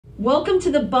Welcome to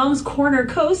the Bum's Corner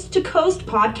Coast to Coast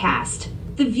podcast.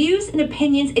 The views and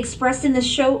opinions expressed in this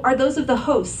show are those of the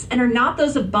hosts and are not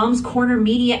those of Bum's Corner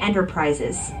Media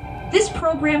Enterprises. This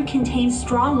program contains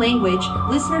strong language.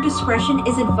 Listener discretion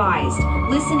is advised.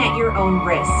 Listen at your own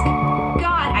risk.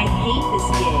 God, I hate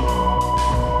this gig.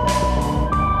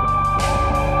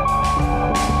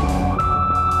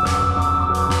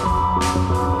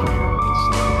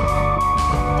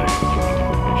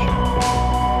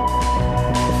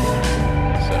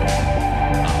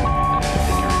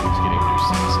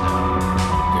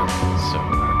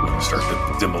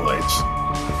 Dim the lights.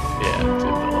 Yeah, dim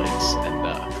the lights.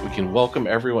 And we can welcome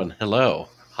everyone. Hello.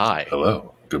 Hi.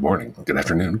 Hello. Good morning. Good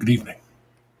afternoon. Good evening.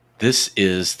 This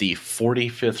is the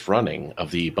 45th running of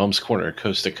the Bum's Corner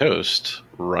Coast to Coast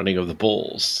running of the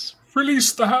Bulls.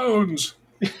 Release the hounds.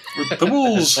 The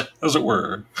bulls, as it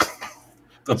were.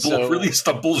 Release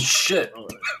the bullshit.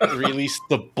 Release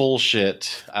the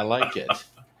bullshit. I like it.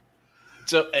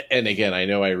 So, and again, I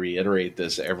know I reiterate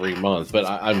this every month, but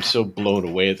I'm so blown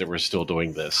away that we're still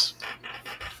doing this.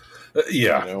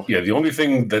 Yeah. You know? Yeah. The only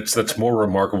thing that's more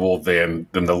remarkable than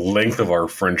the length of our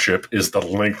friendship is the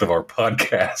length of our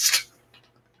podcast.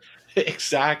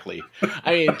 Exactly.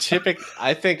 I mean,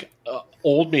 I think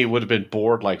old me would have been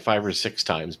bored like 5 or 6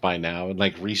 times by now and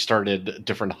like restarted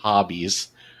different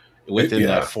hobbies within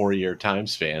that 4-year time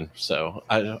span. So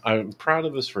I'm proud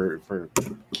of us for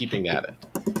keeping at it.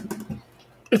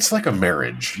 It's like a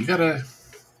marriage. You gotta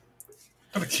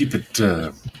keep it.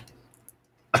 I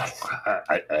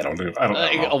don't know. I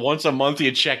don't know. Once a month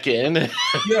you check in.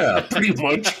 Yeah, pretty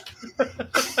much.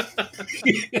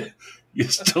 You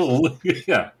still,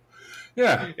 yeah.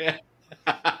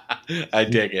 I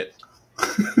dig it.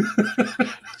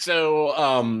 So,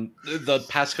 the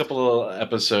past couple of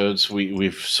episodes,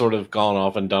 we've sort of gone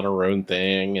off and done our own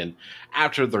thing. And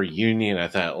after the reunion, I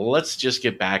thought, let's just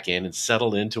get back in and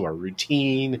settle into our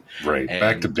routine. Right.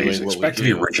 Back to basics. Back to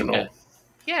the original.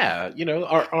 Yeah. You know,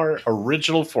 our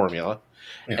original formula.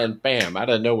 Yeah. And bam, out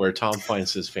of nowhere, Tom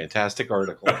finds this fantastic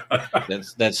article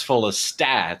that's full of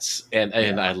stats.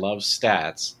 And I love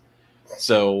stats.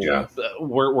 So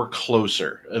we're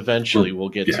closer. Eventually, we'll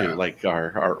get to like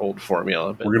our old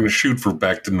formula. But we're going to shoot for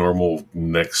back to normal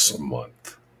next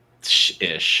month.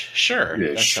 Ish. Sure.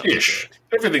 Ish.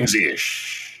 Everything's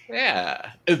ish.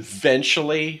 Yeah.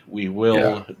 Eventually, we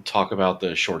will talk about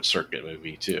the Short Circuit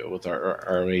movie, too, with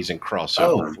our amazing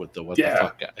crossover with the What the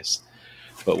Fuck guys.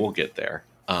 But we'll get there.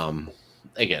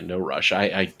 Again, no rush.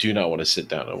 I do not want to sit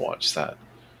down and watch that.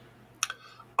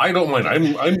 I don't mind.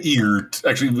 I'm eager to,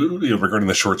 actually, regarding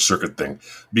the Short Circuit thing,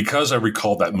 because I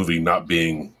recall that movie not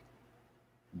being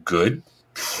good.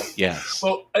 Yes.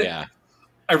 Well, I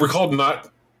recalled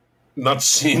not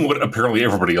seeing what apparently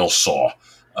everybody else saw.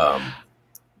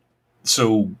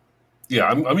 So yeah,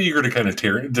 I'm eager to kind of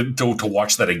to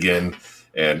watch that again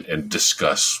and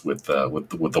discuss with the What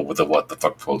the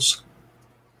Fuck posts.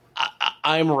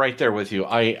 I'm right there with you.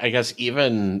 I guess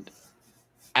even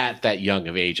at that young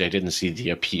of age, I didn't see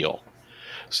the appeal.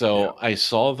 So I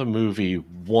saw the movie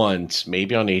once,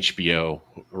 maybe on HBO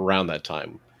around that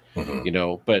time,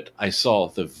 but I saw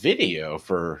the video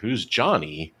for Who's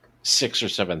Johnny 6,000 or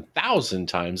 7,000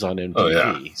 times on MTV. Oh,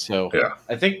 yeah. So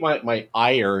I think my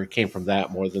ire came from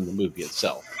that more than the movie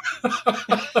itself.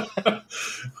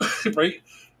 Right?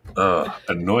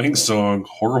 Annoying song,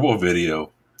 horrible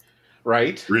video.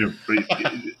 Right?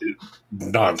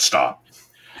 Nonstop.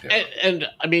 Yeah. And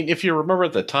I mean, if you remember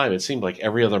at the time, it seemed like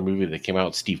every other movie that came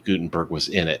out, Steve Guttenberg was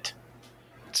in it.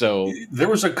 So there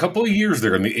was a couple of years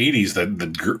there in the 80s that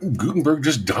Guttenberg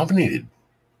just dominated.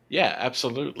 Yeah,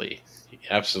 absolutely.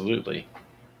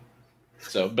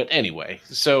 So, but anyway,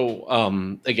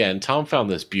 again, Tom found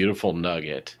this beautiful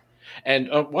nugget. And,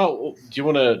 why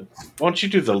don't you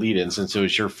do the lead-in since it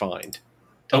was your find?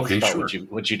 Tell us about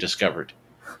what you discovered.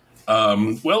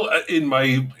 Well, in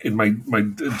my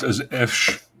as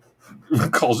Esh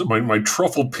calls it, my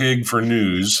truffle pig for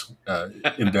news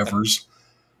endeavors,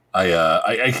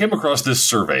 I came across this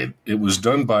survey. It was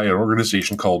done by an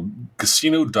organization called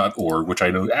Casino.org, which I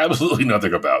know absolutely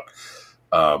nothing about.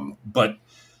 But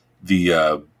they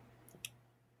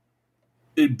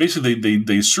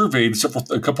surveyed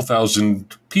a couple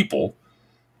thousand people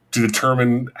to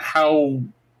determine how,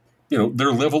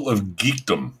 their level of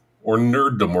geekdom or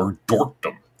nerddom or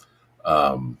dorkdom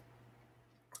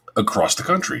across the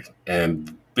country.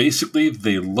 And basically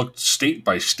they looked state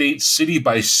by state, city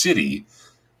by city,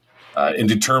 and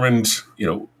determined,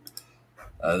 to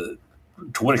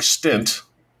what extent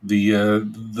the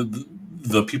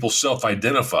people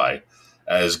self-identify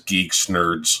as geeks,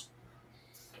 nerds,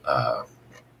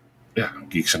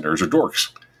 geeks and nerds or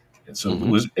dorks. And so it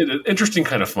was an interesting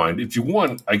kind of find. If you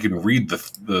want, I can read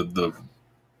the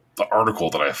article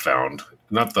that I found,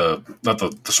 not the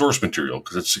source material,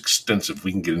 because it's extensive.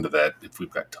 We can get into that if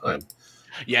we've got time.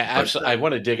 Yeah, absolutely. I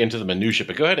want to dig into the minutia,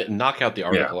 but go ahead and knock out the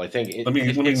article. Yeah. I think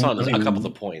it's on a couple of the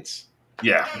points.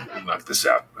 Yeah, knock this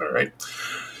out. All right.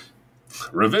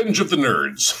 Revenge of the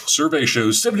Nerds. Survey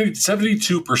shows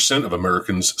 72% of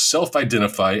Americans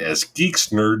self-identify as geeks,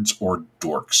 nerds, or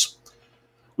dorks.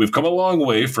 We've come a long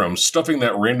way from stuffing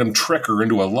that random trekker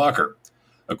into a locker.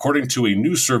 According to a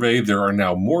new survey, there are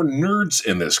now more nerds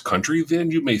in this country than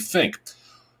you may think.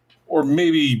 Or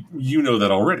maybe you know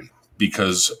that already,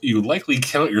 because you likely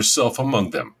count yourself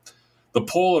among them. The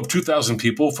poll of 2,000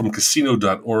 people from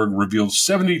casino.org revealed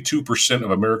 72%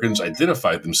 of Americans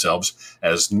identified themselves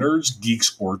as nerds,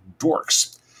 geeks, or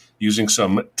dorks. Using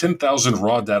some 10,000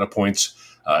 raw data points,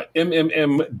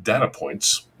 MMM data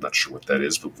points, not sure what that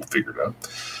is, but we'll figure it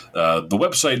out. The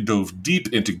website dove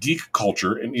deep into geek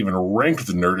culture and even ranked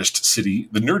the nerdiest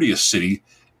city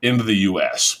in the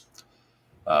U.S.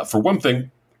 For one thing,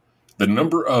 the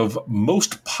number of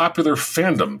most popular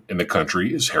fandom in the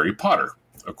country is Harry Potter,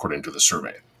 according to the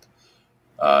survey.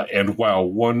 And while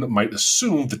one might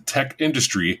assume the tech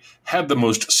industry had the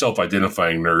most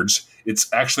self-identifying nerds,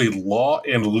 it's actually law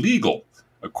and legal,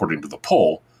 according to the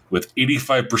poll, with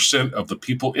 85% of the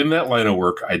people in that line of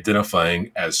work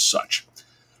identifying as such.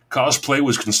 Cosplay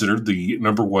was considered the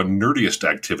number one nerdiest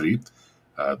activity,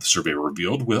 the survey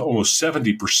revealed, with almost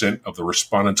 70% of the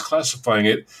respondents classifying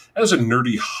it as a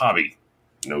nerdy hobby.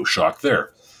 No shock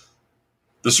there.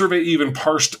 The survey even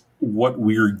parsed what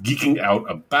we're geeking out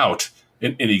about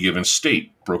in any given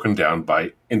state, broken down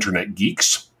by internet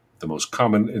geeks, the most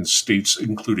common in states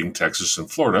including Texas and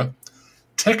Florida,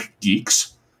 tech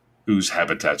geeks, whose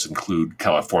habitats include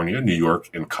California, New York,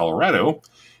 and Colorado,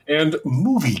 and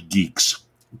movie geeks,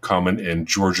 common in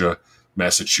Georgia,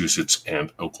 Massachusetts,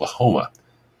 and Oklahoma.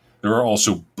 There are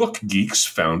also book geeks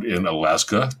found in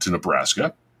Alaska to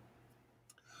Nebraska.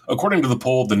 According to the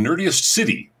poll, the nerdiest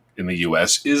city in the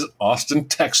U.S. is Austin,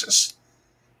 Texas,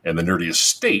 and the nerdiest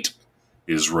state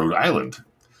is Rhode Island.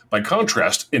 By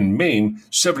contrast, in Maine,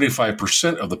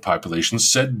 75% of the population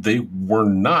said they were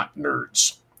not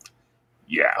nerds.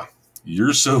 Yeah,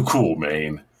 you're so cool,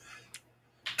 Maine.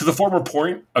 To the former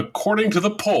point, according to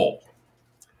the poll,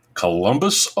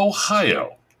 Columbus,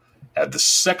 Ohio, had the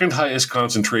second highest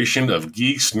concentration of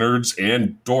geeks, nerds,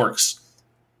 and dorks,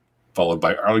 followed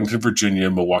by Arlington, Virginia,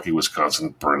 Milwaukee,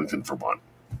 Wisconsin, Burlington, Vermont.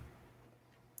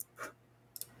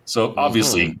 So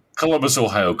obviously, Columbus,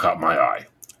 Ohio caught my eye.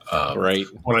 Right.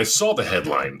 When I saw the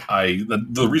headline,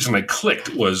 the reason I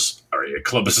clicked was, all right,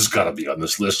 Columbus has got to be on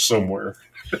this list somewhere.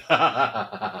 In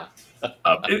a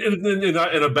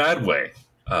bad way.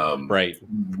 Right.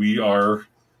 We are.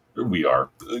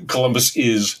 Columbus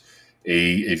is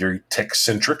a very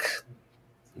tech-centric.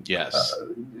 Yes.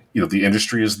 The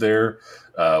industry is there.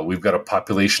 We've got a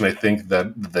population, I think,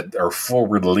 that are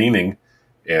forward-leaning,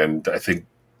 and I think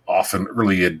often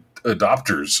early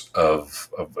adopters of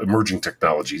emerging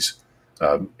technologies.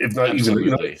 If not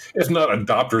absolutely. even, if not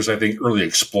adopters, I think early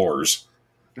explorers.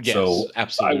 Yes, so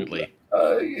absolutely.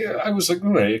 I was like,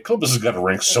 Columbus has got to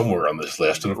rank somewhere on this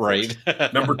list. And of course,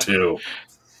 number 2.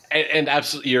 And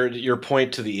absolutely, your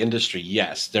point to the industry.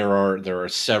 Yes, there are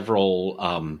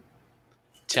several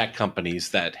tech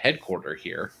companies that headquarter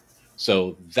here,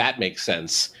 so that makes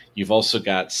sense. You've also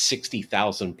got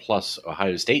 60,000 plus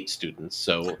Ohio State students,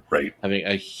 so having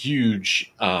a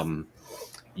huge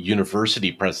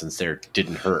university presence there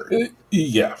didn't hurt.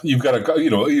 Yeah, you've got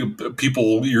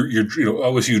people.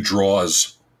 OSU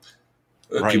draws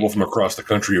people from across the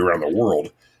country, around the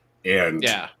world, and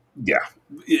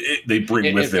they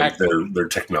bring with them their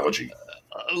technology.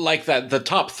 Like that, the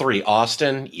top 3,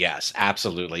 Austin, yes,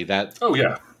 absolutely. That. Oh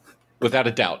yeah, without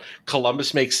a doubt.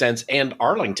 Columbus makes sense, and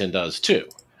Arlington does too.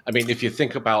 I mean, if you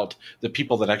think about the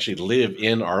people that actually live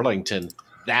in Arlington,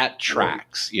 that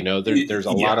tracks. There's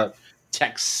a lot of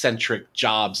tech-centric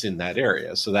jobs in that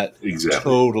area, so that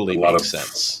totally makes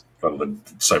sense. A lot of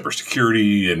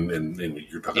cybersecurity and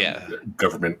you're talking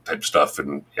government type stuff,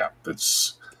 and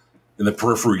it's in the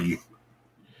periphery,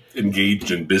 engaged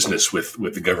in business with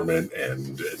the government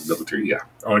and military. Yeah,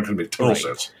 Arlington makes total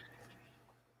sense.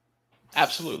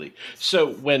 Absolutely.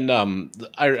 So when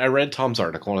I read Tom's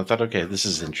article and I thought, okay, this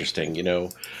is interesting,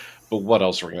 but what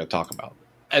else are we going to talk about?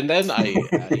 And then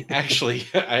I actually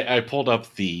pulled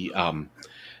up the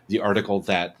article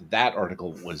that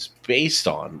article was based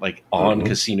on, like on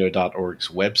casino.org's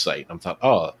website. And I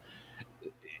thought,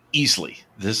 easily,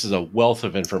 this is a wealth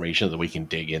of information that we can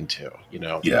dig into.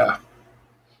 Yeah,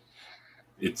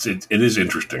 it is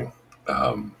interesting.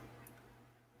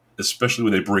 especially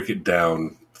when they break it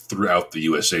down throughout the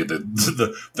USA, the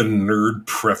nerd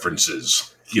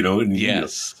preferences, and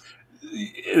Yes.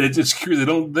 It's curious. They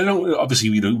don't obviously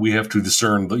we have to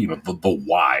discern the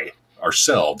why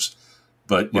ourselves,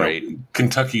 but Right.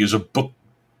 Kentucky is a book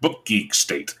geek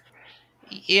state.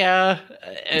 Yeah,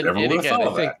 and Never would have again, thought I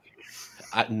of think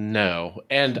no,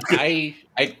 and I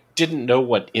didn't know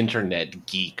what internet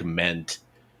geek meant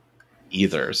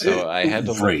either, so I had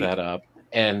to look Right. that up.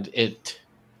 And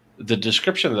the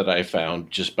description that I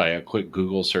found just by a quick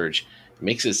Google search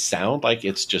makes it sound like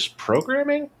it's just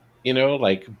programming,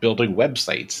 like building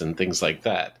websites and things like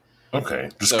that. Okay,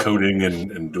 just coding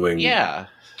and doing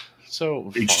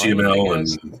so HTML fine, I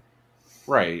guess. and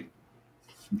Right.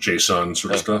 JSON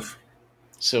sort of stuff.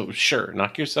 So sure,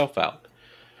 knock yourself out.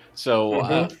 So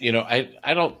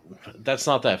I don't. That's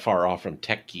not that far off from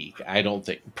tech geek. I don't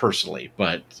think personally,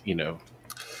 but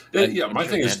my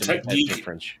thing is tech geek.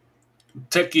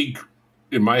 Tech geek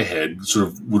in my head sort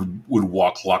of would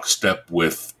walk lockstep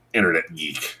with internet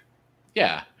geek.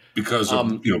 Yeah, because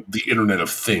of the Internet of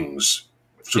Things.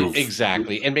 Sort of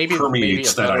exactly, and maybe a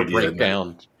better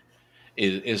breakdown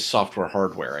is software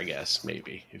hardware. I guess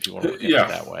maybe if you want to look at it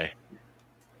that way.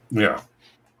 Yeah.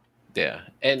 Yeah,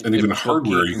 and even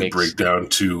hardware you can break down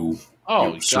to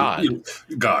God,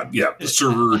 the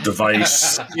server,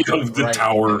 device, the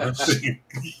tower,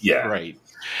 right.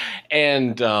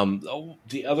 And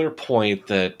the other point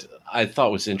that I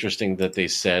thought was interesting that they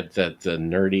said that the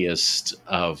nerdiest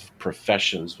of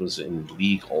professions was in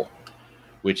legal,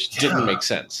 which didn't make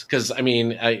sense because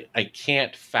I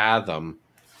can't fathom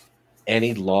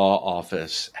any law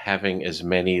office having as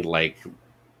many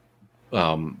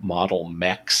model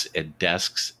mechs and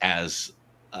desks as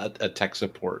a tech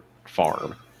support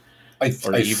farm,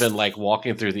 or even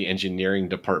walking through the engineering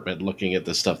department looking at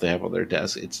the stuff they have on their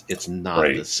desk. It's not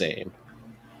the same.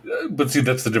 But see,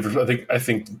 that's the difference. I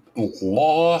think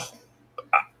law,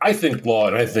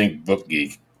 and I think book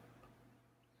geek,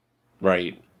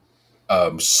 right?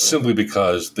 Simply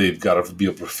because they've got to be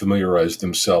able to familiarize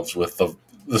themselves with the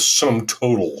sum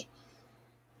total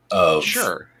of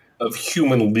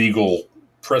human legal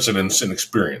precedence and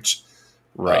experience.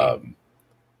 Right.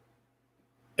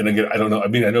 And again, I don't know. I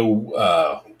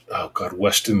know,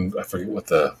 Weston, I forget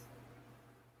what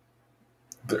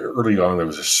early on there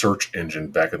was a search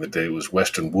engine back in the day. It was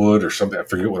Weston Wood or something. I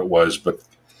forget what it was, but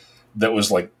that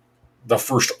was the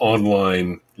first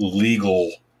online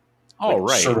legal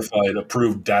certified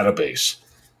approved database.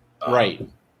 Right.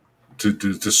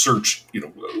 To search,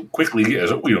 quickly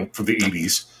as for the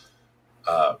 80s,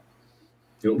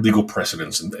 legal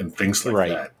precedents and things like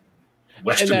that.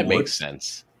 Weston and that Wood, makes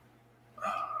sense.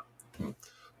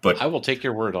 But I will take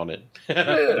your word on it.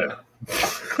 Yeah.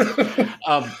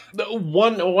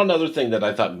 One other thing that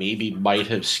I thought maybe might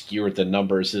have skewered the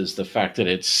numbers is the fact that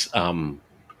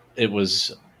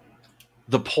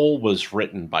the poll was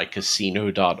written by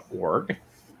casino.org,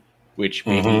 which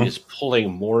maybe is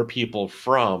pulling more people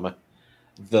from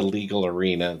the legal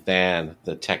arena than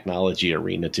the technology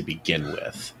arena to begin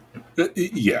with.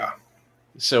 Yeah.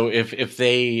 So if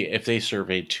they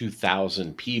surveyed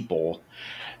 2,000 people,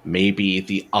 maybe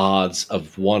the odds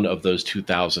of one of those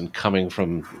 2,000 coming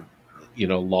from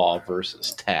law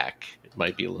versus tech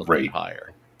might be a little bit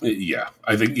higher. Yeah,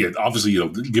 I think obviously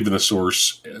given the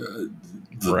source,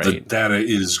 the data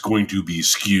is going to be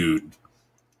skewed.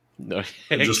 No,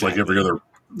 exactly. Just like every other,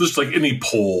 just like any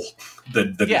poll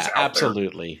that is out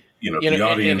absolutely. There. The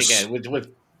audience. And again,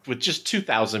 with just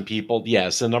 2,000 people,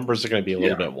 yes, the numbers are going to be a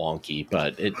little bit wonky,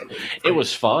 but it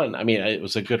was fun. It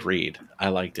was a good read. I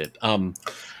liked it. And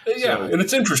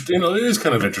it's interesting. It is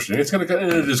kind of interesting. It is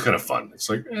kind of fun. It's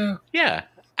absolutely.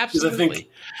 I think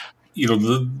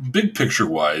the big picture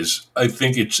wise, I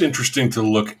think it's interesting to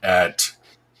look at.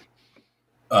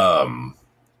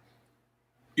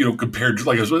 Compared to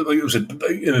like it was in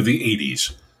the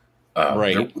 80s,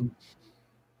 right?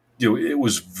 It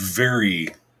was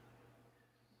very.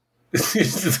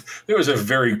 There was a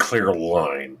very clear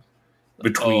line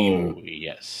between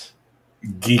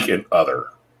geek and other,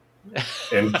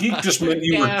 and geek just meant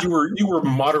you were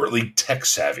moderately tech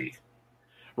savvy,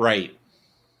 right?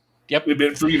 Yep. It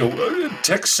meant for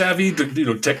tech savvy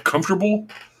to tech comfortable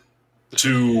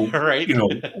to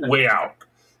way out,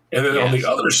 and then on the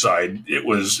other side it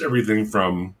was everything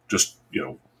from just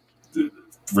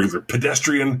regular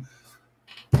pedestrian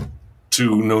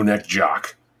to no neck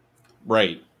jock,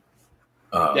 right?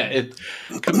 It's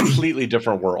a completely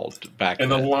different world back then.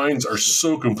 And the lines are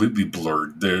so completely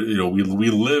blurred. We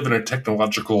live in a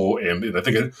technological and I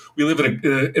think we live in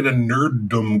a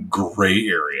nerddom gray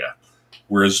area,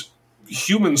 whereas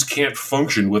humans can't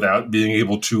function without being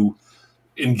able to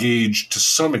engaged to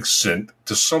some extent,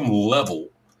 to some level,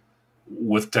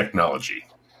 with technology.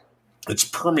 It's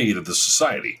permeated the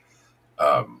society,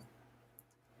 and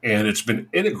it's been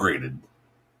integrated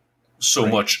so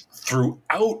much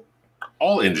throughout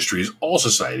all industries, all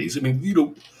societies. I mean,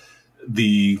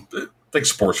 like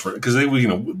sports, because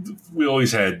we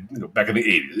always had, back in the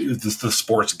 80s, the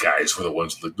sports guys were the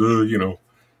ones that,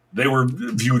 they were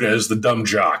viewed as the dumb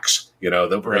jocks, that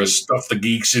were going to stuff the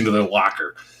geeks into their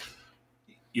locker.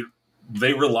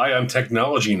 They rely on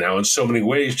technology now in so many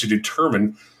ways to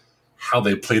determine how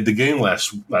they played the game last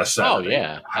Saturday. Oh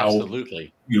yeah,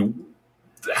 absolutely.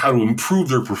 How to improve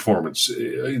their performance,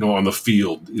 on the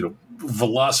field,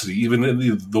 velocity, even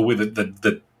in the way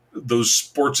that those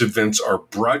sports events are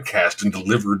broadcast and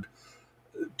delivered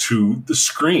to the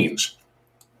screens.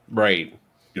 Right.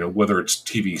 Whether it's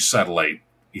TV, satellite,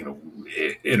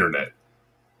 internet.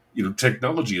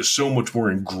 Technology is so much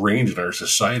more ingrained in our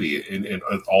society and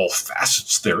all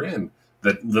facets therein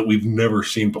that we've never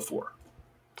seen before.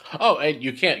 Oh, and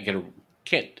you can't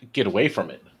get away from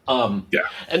it. Yeah.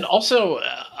 And also,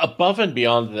 above and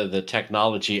beyond the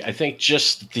technology, I think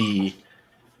just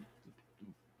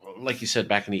like you said,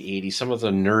 back in the 80s, some of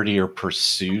the nerdier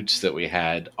pursuits that we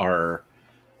had are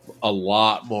a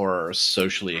lot more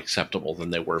socially acceptable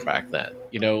than they were back then.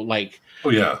 Oh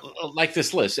yeah, like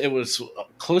this list, it was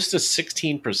close to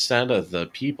 16% of the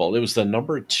people. It was the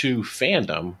number 2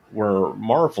 fandom were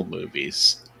Marvel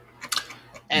movies.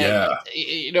 And,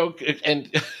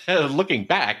 and looking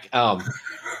back,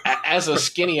 as a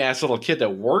skinny ass little kid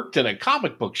that worked in a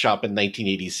comic book shop in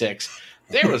 1986,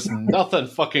 there was nothing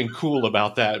fucking cool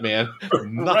about that, man.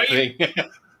 Nothing.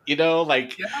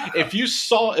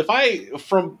 If I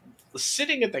from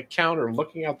sitting at the counter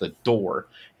looking out the door,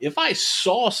 if I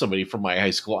saw somebody from my high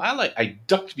school, I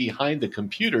ducked behind the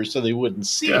computer so they wouldn't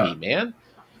see me, man.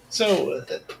 So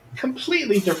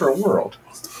completely different world.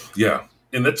 Yeah,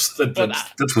 and that's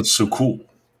what's so cool.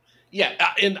 Yeah,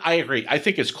 and I agree. I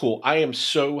think it's cool. I am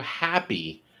so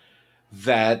happy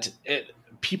that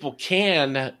people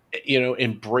can,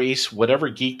 embrace whatever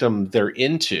geekdom they're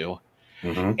into,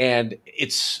 and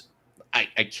it's.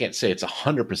 I can't say it's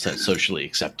 100% socially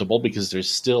acceptable because there's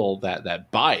still that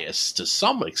bias to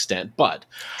some extent, but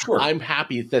I'm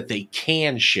happy that they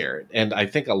can share it. And I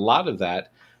think a lot of that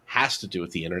has to do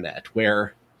with the internet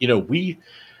where,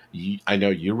 I know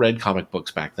you read comic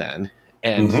books back then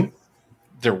and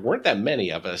there weren't that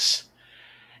many of us.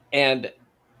 And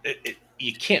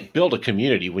you can't build a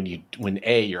community when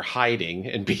A, you're hiding,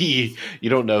 and B, you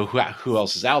don't know who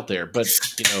else is out there. But,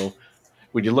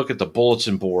 when you look at the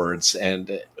bulletin boards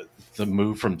and the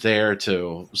move from there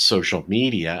to social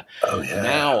media,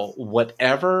 now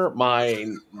whatever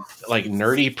my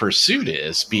nerdy pursuit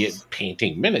is, be it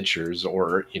painting miniatures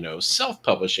or,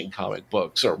 self-publishing comic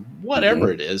books or whatever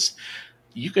it is,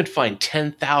 you can find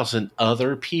 10,000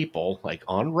 other people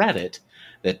on Reddit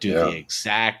that do the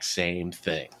exact same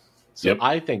thing. So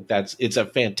I think it's a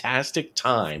fantastic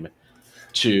time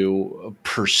to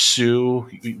pursue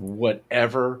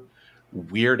whatever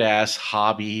weird ass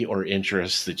hobby or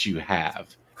interest that you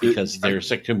have, because there's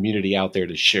a community out there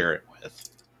to share it with.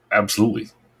 Absolutely.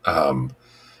 And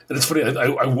it's funny.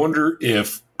 I wonder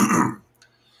if the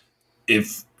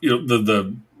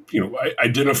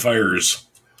identifiers,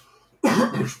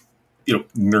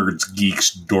 nerds,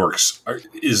 geeks, dorks,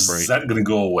 is that going to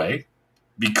go away?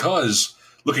 Because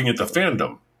looking at the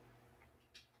fandom,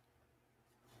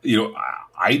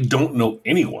 I don't know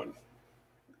anyone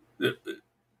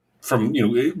from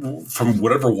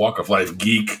whatever walk of life,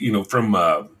 geek, from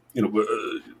that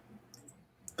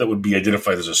would be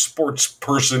identified as a sports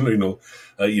person,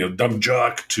 dumb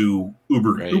jock to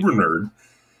uber nerd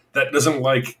that doesn't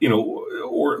like,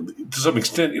 or to some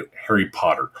extent, Harry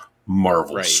Potter,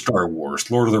 Marvel, Star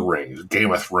Wars, Lord of the Rings,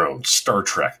 Game of Thrones, Star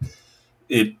Trek,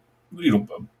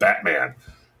 Batman,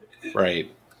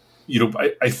 right.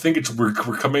 I think we're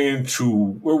coming into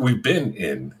where we've been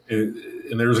in,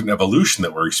 and there's an evolution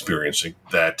that we're experiencing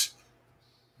that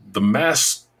the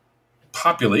mass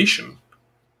population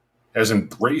has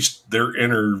embraced their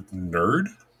inner nerd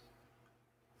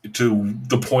to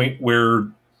the point where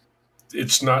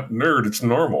it's not nerd, it's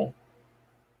normal.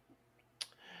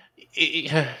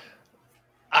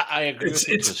 I agree with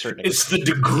you to a certain extent. It's the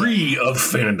degree of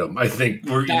fandom, I think,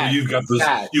 where you've got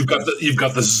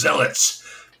the zealots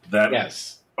that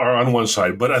are on one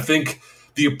side, but I think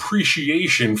the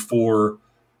appreciation for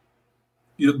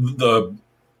the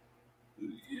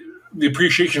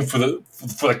appreciation for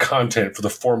the content, for the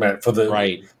format, for the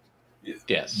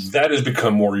that has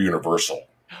become more universal.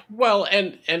 Well,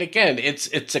 and again,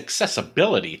 it's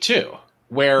accessibility too.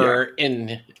 Where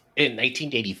in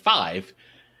 1985,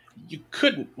 you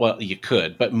couldn't. Well, you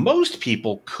could, but most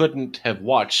people couldn't have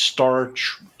watched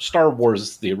Star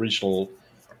Wars, the original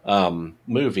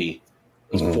movie,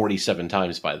 47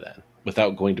 times by then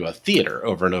without going to a theater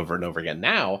over and over and over again.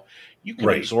 Now you can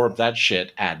absorb that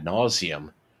shit ad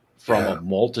nauseum from a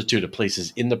multitude of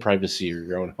places in the privacy of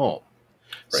your own home.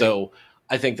 Right. So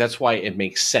I think that's why it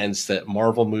makes sense that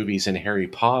Marvel movies and Harry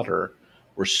Potter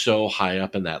were so high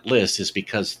up in that list, is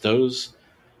because those,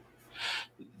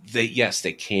 they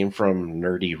came from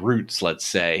nerdy roots, let's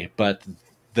say, but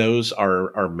those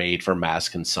are made for mass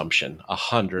consumption,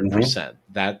 100%.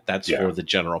 That's for the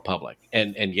general public.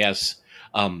 And yes,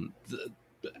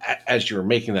 as you were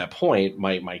making that point,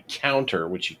 my counter,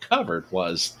 which you covered,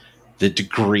 was the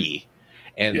degree.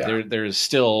 And there's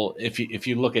still, if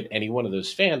you look at any one of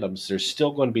those fandoms, there's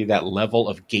still going to be that level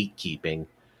of gatekeeping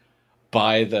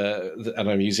by the and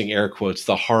I'm using air quotes,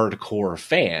 the hardcore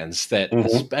fans that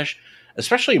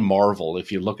especially Marvel,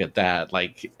 if you look at that,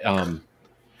 like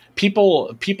people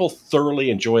thoroughly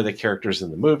enjoy the characters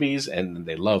in the movies and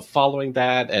they love following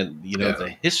that, and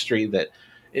the history that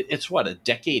it's what, a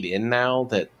decade in now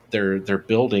that they're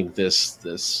building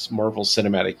this Marvel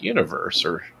Cinematic Universe,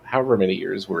 or however many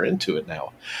years we're into it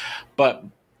now. But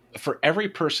for every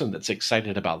person that's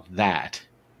excited about that,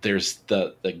 there's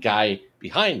the guy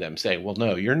behind them saying, well,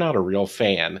 no, you're not a real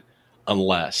fan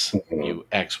unless you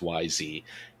X, Y, Z.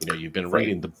 You've been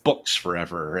reading the books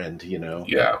forever, and you're not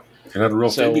a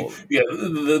real fan.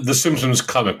 The Simpsons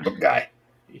comic book guy.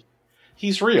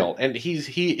 He's real, and he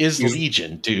is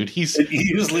Legion, dude. He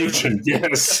is Legion.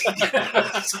 Yes.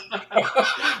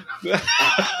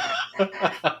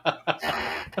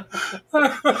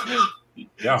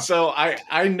 Yeah. So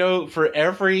I know for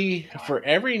every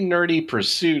nerdy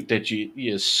pursuit that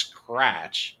you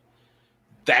scratch,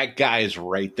 that guy's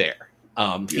right there.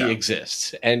 He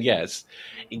exists, and yes,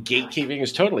 gatekeeping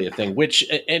is totally a thing. Which,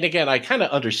 and again, I kind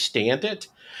of understand it,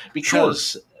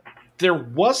 because there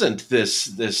wasn't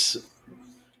this.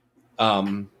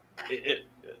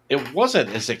 It wasn't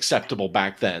as acceptable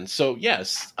back then. So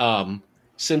yes,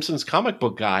 Simpsons comic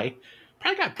book guy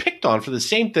probably got picked on for the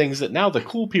same things that now the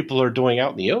cool people are doing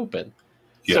out in the open.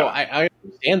 Yeah. So I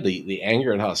understand the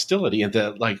anger and hostility, and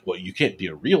that, like, well, you can't be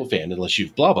a real fan unless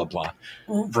you've blah blah blah.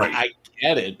 Right. I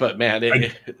get it, but man,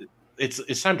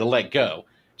 it's time to let go.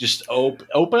 Just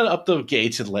open up the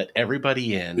gates and let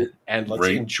everybody in, and let's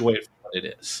enjoy it for what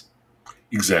it is.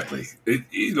 Exactly.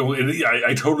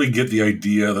 I totally get the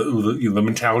idea, the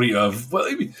mentality of,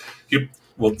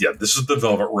 this is the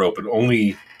velvet rope, and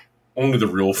only the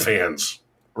real fans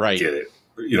get it.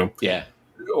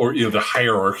 Or the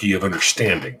hierarchy of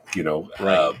understanding. And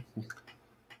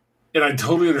I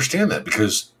totally understand that,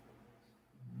 because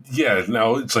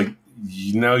now it's like,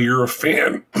 now you're a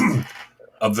fan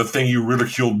of the thing you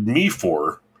ridiculed me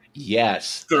for.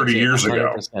 Yes, 30 years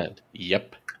 100%. ago.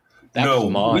 Yep. That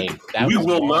was mine. We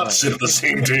will not sit at the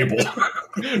same table.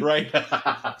 Right.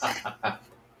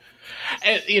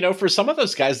 And, for some of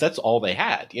those guys, that's all they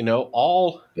had,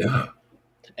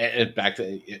 And back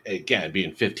then, again,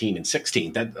 being 15 and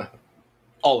 16, that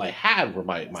all I had were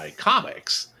my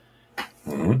comics.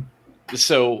 Mm-hmm.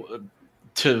 So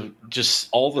to just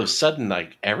all of a sudden,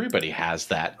 like, everybody has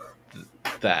that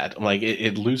like,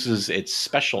 it loses its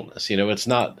specialness. It's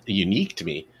not unique to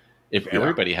me. If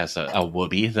everybody has a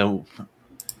whoopee, then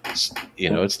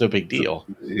it's no big deal.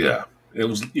 Yeah, it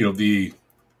was. Wait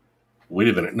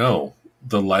a minute, no,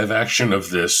 the live action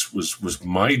of this was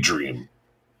my dream.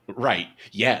 Right.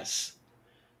 Yes.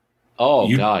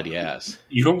 Oh God, yes.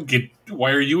 You don't get.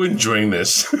 Why are you enjoying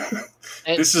this?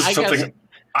 This is something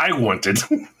I wanted.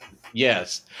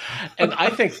 Yes, and I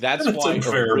think that's why.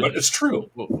 Unfair, but it's true.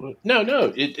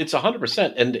 No, it's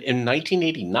 100%. And in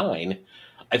 1989.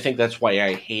 I think that's why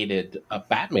I hated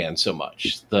Batman so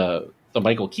much, the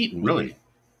Michael Keaton movie. Really?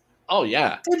 Oh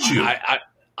yeah. Did you?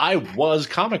 I was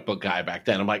comic book guy back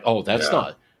then. I'm like, oh, that's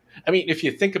not. I mean, if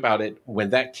you think about it,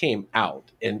 when that came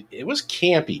out, and it was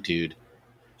campy, dude.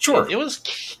 Sure. It was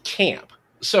camp.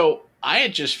 So I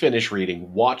had just finished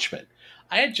reading Watchmen.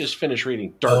 I had just finished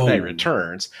reading Dark Knight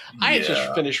Returns. I had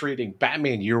just finished reading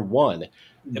Batman Year One.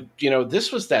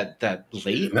 This was that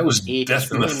late. And that was 80s,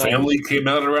 Death in the Family came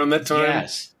out around that time.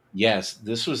 Yes.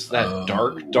 This was that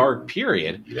dark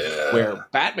period where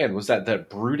Batman was that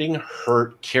brooding,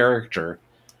 hurt character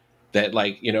that,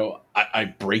 like,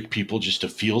 I break people just to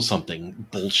feel something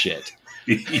bullshit.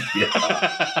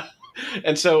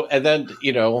 And then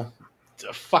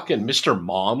fucking Mr.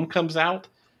 Mom comes out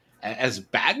as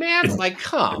Batman. Like,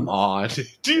 come on,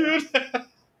 dude.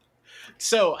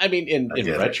 So, I mean, in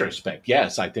retrospect,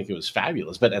 yes, I think it was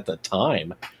fabulous. But at the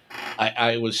time,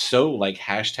 I was so, like,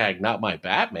 hashtag not my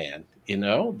Batman.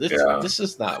 This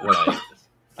is not what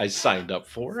I signed up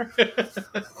for.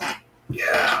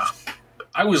 Yeah.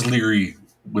 I was leery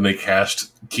when they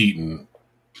cast Keaton,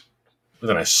 but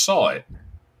then I saw it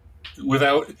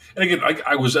without. And again,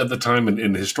 I was at the time,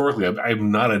 and historically,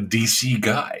 I'm not a DC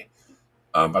guy.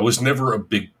 I was never a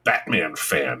big Batman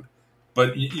fan,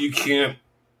 but you can't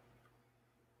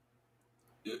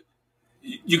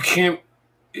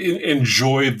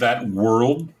enjoy that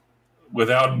world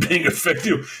without being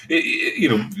effective.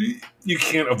 You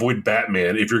can't avoid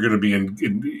Batman if you're going to be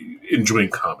enjoying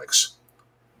comics.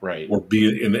 Right. Or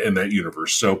be in that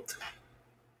universe. So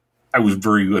I was I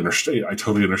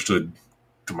totally understood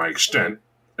to my extent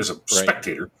as a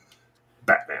spectator,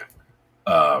 Batman.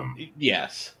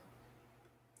 Yes.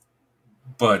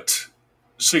 But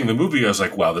seeing the movie, I was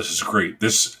like, wow, this is great.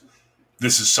 This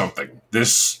is something.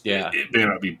 It may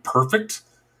not be perfect,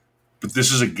 but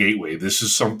this is a gateway. This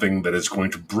is something that is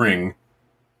going to bring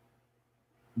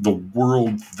the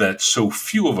world that so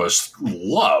few of us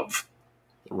love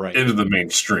into the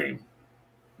mainstream.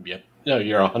 Yep. No,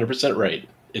 you're 100% right.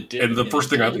 It did. And the first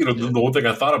thing the one thing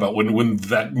I thought about when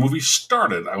that movie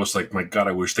started, I was like, my God,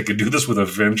 I wish they could do this with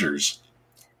Avengers.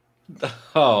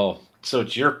 Oh, so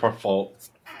it's your fault.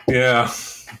 Yeah.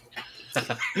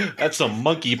 That's some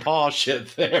monkey paw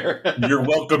shit there. You're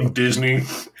welcome, Disney. You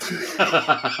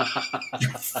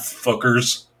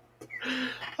fuckers.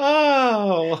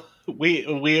 Oh,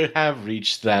 we have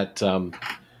reached that.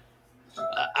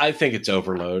 I think it's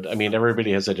overload. I mean,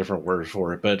 everybody has a different word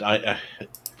for it, but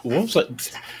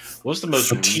what was the most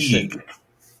fatigue?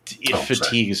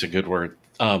 Fatigue is a good word.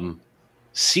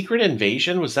 Secret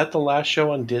Invasion, was that the last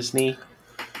show on Disney?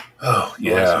 Oh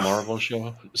yeah, the last Marvel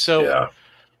show. So yeah.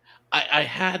 I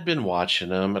had been watching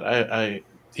them, and I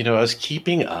was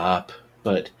keeping up,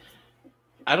 but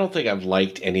I don't think I've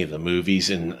liked any of the movies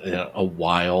in a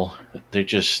while.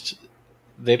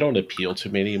 They don't appeal to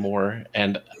me anymore.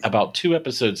 And about 2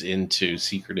 episodes into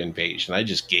Secret Invasion, I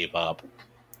just gave up.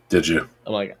 Did you?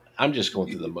 I'm like, I'm just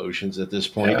going through the motions at this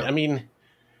point. Yeah. I mean,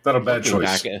 not a bad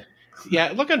choice.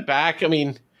 Looking back, I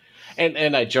mean,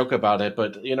 and I joke about it,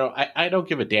 but I don't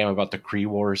give a damn about the Kree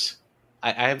Wars.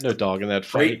 I have no dog in that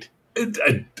fight.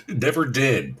 I never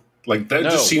did. Like that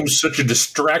just seems such a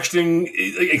distracting,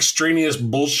 extraneous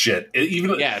bullshit.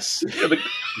 Yes.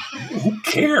 Who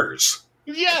cares?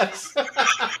 Yes.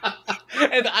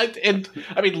 and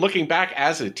I mean, looking back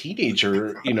as a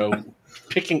teenager,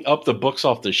 picking up the books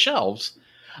off the shelves,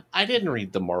 I didn't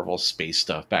read the Marvel space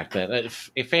stuff back then.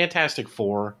 A Fantastic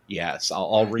Four, yes,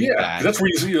 I'll read that. That's where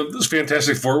this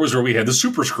Fantastic Four was where we had the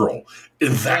Super Scroll,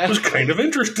 and that was kind of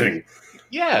interesting.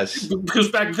 Yes, because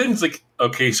back then it's like,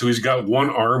 okay, so he's got one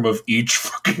arm of each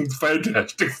fucking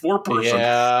Fantastic Four person.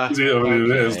 Yeah,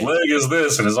 his leg is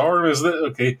this, and his arm is this.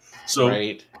 Okay, so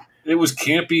it was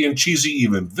campy and cheesy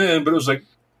even then, but it was like,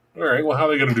 all right, well, how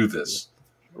are they going to do this?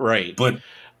 Right, but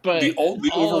the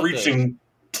overreaching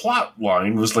plot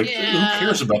line was like, who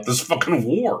cares about this fucking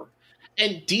war?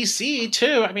 And DC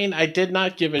too. I mean, I did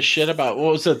not give a shit about,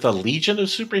 what was it, the Legion of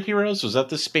Superheroes? Was that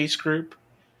the space group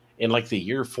in like the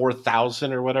year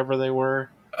 4000 or whatever they were?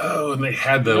 Oh, and they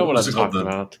had the what I'm talking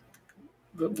about.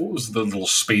 What was the little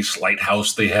space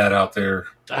lighthouse they had out there?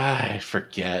 I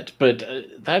forget, but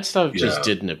that stuff just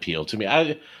didn't appeal to me.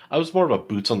 I was more of a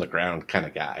boots on the ground kind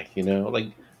of guy,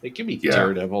 like give me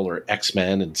Daredevil or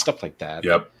X-Men and stuff like that.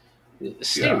 Yep.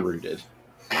 Stay rooted.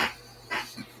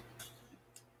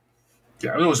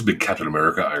 Yeah, I was a big Captain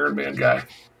America, Iron Man guy.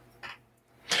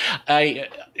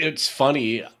 It's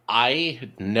funny.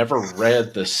 I never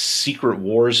read the Secret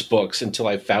Wars books until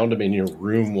I found them in your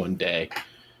room one day.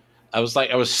 I was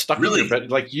stuck in your bed.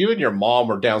 Like, you and your mom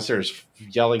were downstairs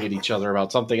yelling at each other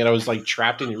about something, and I was like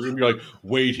trapped in your room. You're like,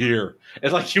 wait here.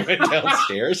 And like you went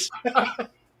downstairs.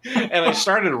 And I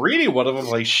started reading one of them,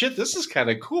 like, shit, this is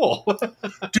kind of cool.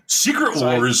 Dude, Secret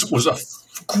Wars was a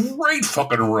great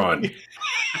fucking run.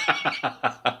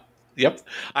 Yep.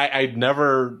 I had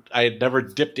never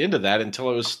dipped into that until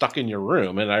I was stuck in your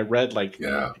room, and I read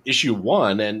issue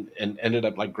 1 and ended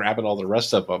up like grabbing all the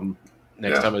rest of them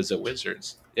next time I was at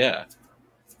Wizards. Yeah.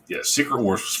 Yeah, Secret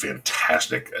Wars was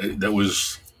fantastic. That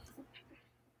was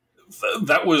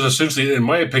essentially, in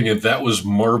my opinion, that was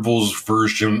Marvel's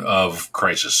version of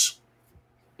Crisis.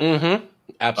 Mm-hmm.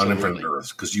 Absolutely. On Infinite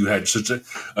Earths, because you had such a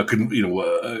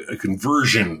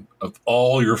conversion of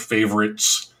all your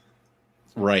favorites,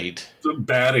 right,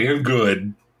 bad and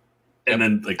good, and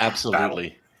then like absolutely,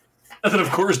 battle. And then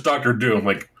of course Dr. Doom,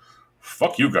 like,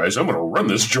 fuck you guys, I'm going to run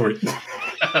this joint.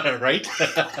 Right?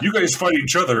 You guys fight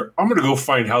each other. I'm going to go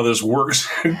find how this works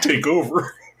and take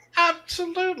over.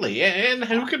 Absolutely, and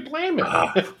who could blame him?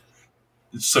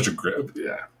 It's such a great,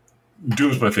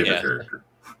 Doom's my favorite character.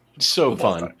 So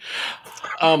fun.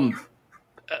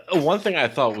 One thing I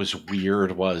thought was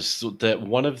weird was that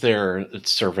one of their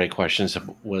survey questions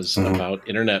was about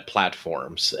internet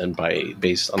platforms and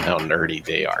based on how nerdy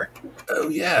they are. Oh,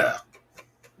 yeah.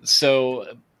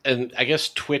 So, and I guess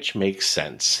Twitch makes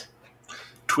sense.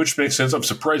 Twitch makes sense. I'm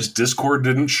surprised Discord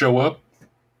didn't show up.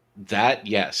 That,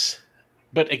 yes.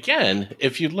 But again,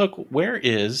 if you look, where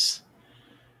is...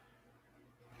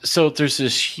 So there's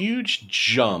this huge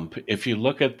jump. If you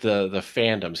look at the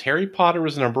fandoms, Harry Potter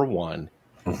was number 1.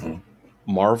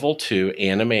 Marvel 2,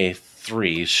 Anime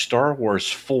 3, Star Wars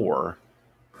 4,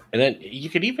 and then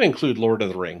you could even include Lord of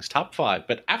the Rings, top 5.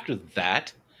 But after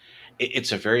that,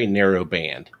 it's a very narrow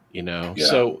band, you know? Yeah.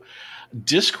 So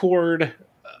Discord,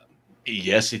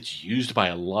 yes, it's used by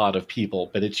a lot of people,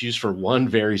 but it's used for one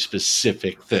very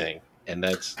specific thing, and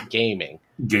that's gaming.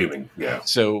 Gaming, yeah.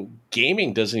 So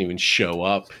gaming doesn't even show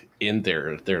up in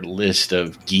their list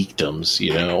of geekdoms,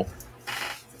 you know?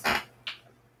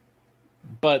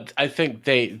 But I think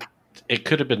it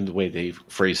could have been the way they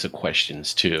phrased the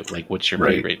questions too. Like, what's your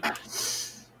favorite?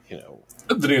 You know,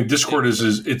 the name Discord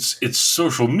it's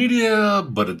social media,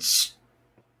 but it's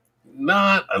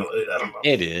not. I don't know.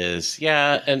 It is,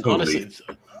 yeah. And totally.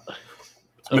 Honestly,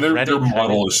 I mean, their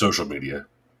model is social media.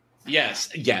 Yes,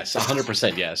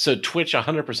 100%. Yeah. So Twitch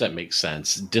 100% makes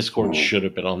sense. Discord should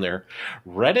have been on there.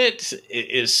 Reddit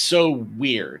is so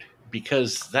weird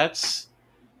because that's.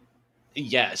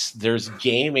 Yes, there's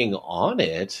gaming on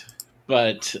it,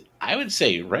 but I would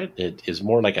say Reddit is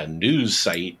more like a news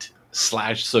site /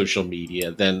 social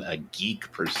media than a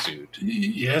geek pursuit.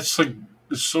 Yeah, it's like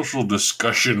social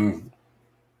discussion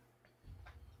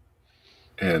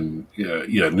and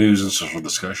news and social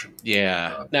discussion.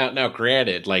 Yeah. Now,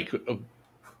 granted, like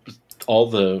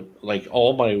all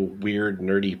my weird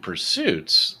nerdy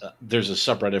pursuits, there's a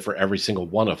subreddit for every single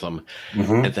one of them,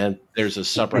 and then there's a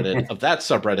subreddit of that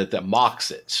subreddit that mocks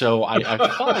it. So I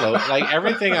follow like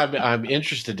everything I'm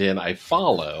interested in. I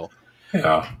follow,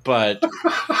 but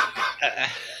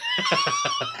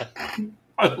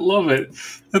I love it.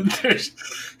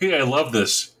 Hey, I love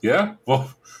this. Yeah,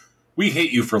 well, we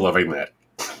hate you for loving that.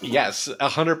 Yes,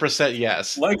 100%.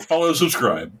 Yes, like, follow,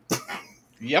 subscribe.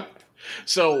 Yep.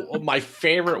 So my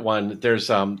favorite one, there's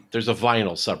a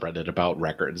vinyl subreddit about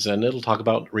records, and it'll talk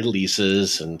about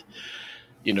releases and,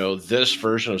 you know, this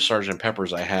version of Sgt.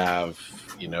 Pepper's I have,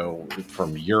 you know,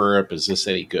 from Europe. Is this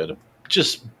any good?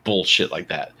 Just bullshit like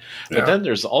that. Yeah. But then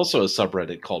there's also a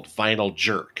subreddit called Vinyl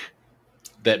Jerk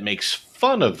that makes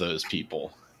fun of those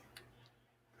people.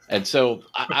 And so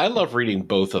I love reading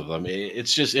both of them.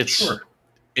 It's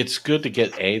good to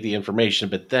get the information,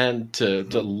 but then to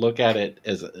look at it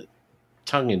as a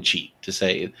tongue-in-cheek, to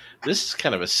say this is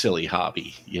kind of a silly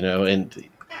hobby, you know, and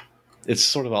it's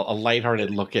sort of a lighthearted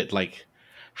look at like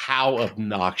how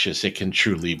obnoxious it can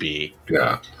truly be.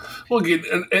 Yeah, well, get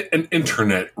an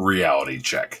internet reality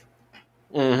check.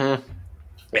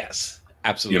 Yes,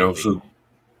 absolutely. You know, so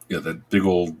that big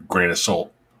old grain of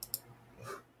salt.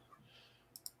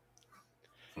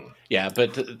 Yeah,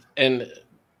 but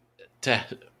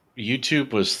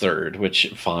YouTube was third,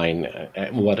 which fine,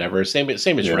 whatever. Same as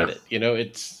Reddit. You know,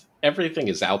 it's everything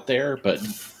is out there, but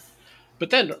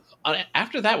then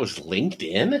after that was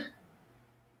LinkedIn.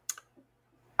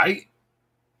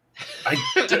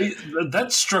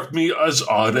 That struck me as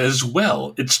odd as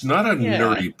well. It's not a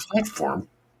nerdy platform.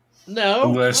 No,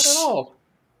 unless not at all.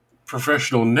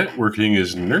 Professional networking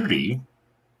is nerdy.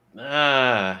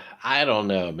 I don't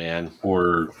know, man.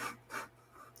 Or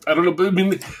I don't know, but I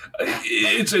mean,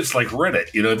 it's like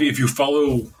Reddit. You know, if you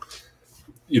follow,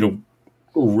 the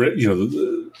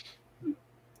Reddits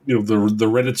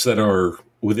that are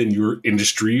within your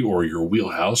industry or your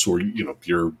wheelhouse or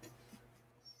your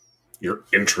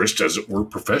interest, as it were,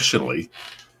 professionally,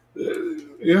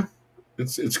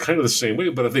 it's kind of the same way.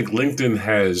 But I think LinkedIn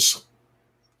has,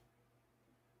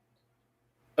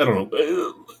 I don't know, I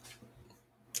don't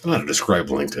know how to describe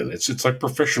LinkedIn. It's like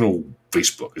professional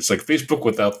Facebook. It's like Facebook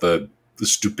without the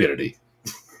stupidity.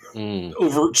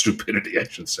 Overt stupidity, I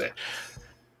should say.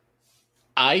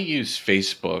 I use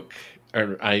Facebook,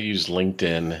 or I use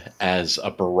LinkedIn as a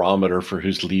barometer for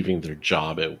who's leaving their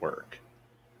job at work.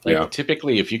 Like,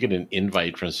 typically, if you get an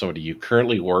invite from somebody you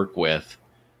currently work with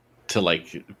to,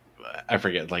 like, I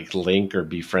forget, like, link or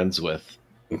be friends with,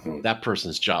 that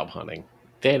person's job hunting.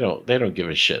 They don't give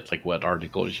a shit like what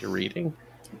articles you're reading.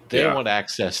 They want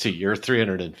access to your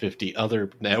 350 other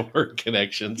network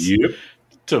connections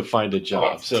to find a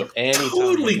job. So anytime,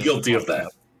 totally guilty of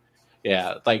that.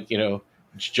 Yeah, like,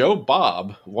 Joe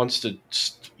Bob wants to,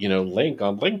 link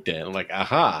on LinkedIn. I'm like,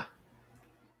 aha.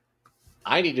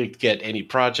 I need to get any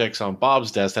projects on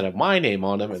Bob's desk that have my name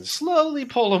on them and slowly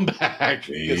pull them back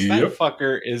because that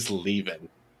fucker is leaving.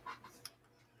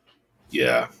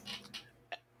 Yeah.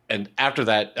 And after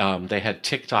that, they had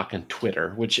TikTok and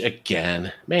Twitter, which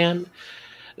again, man,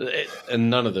 and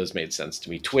none of those made sense to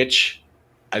me. Twitch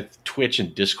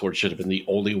and Discord should have been the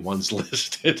only ones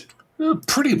listed.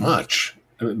 Pretty much.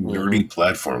 Nerdy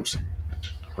platforms.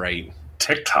 Right.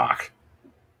 TikTok.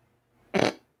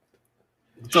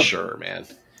 Sure, man.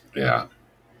 Yeah.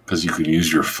 Because you can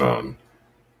use your phone.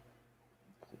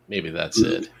 Maybe that's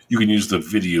it. You can use the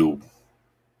video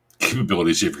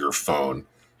capabilities of your phone,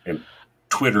 and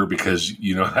Twitter because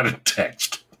you know how to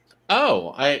text.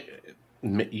 Oh,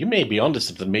 you may be onto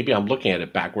something. Maybe I'm looking at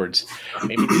it backwards.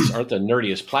 Maybe these aren't the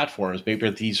nerdiest platforms. Maybe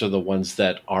these are the ones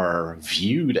that are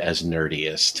viewed as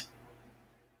nerdiest.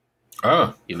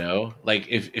 Ah. You know, like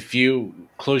if you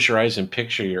close your eyes and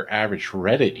picture your average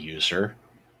Reddit user,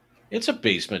 it's a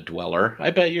basement dweller.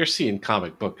 I bet you're seeing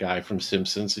comic book guy from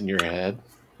Simpsons in your head.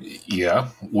 Yeah,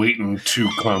 waiting to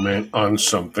comment on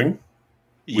something.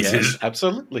 Yes,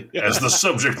 absolutely. As the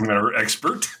subject matter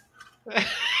expert.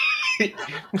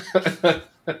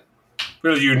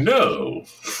 Well, you know.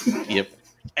 Yep.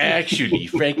 Actually,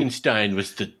 Frankenstein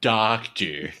was the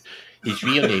doctor. His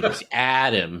real name is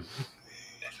Adam.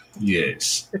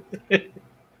 Yes.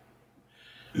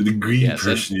 The green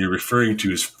person you're referring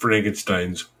to is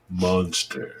Frankenstein's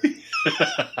monster.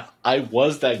 I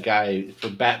was that guy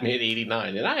from Batman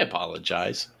 '89, and I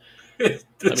apologize.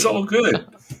 It's all good.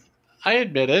 I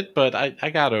admit it, but I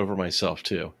got over myself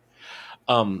too.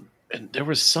 And there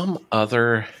was some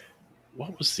other.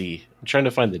 What was I'm trying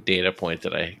to find the data point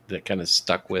that kind of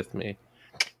stuck with me.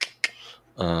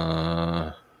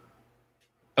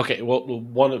 Okay,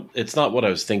 well, it's not what I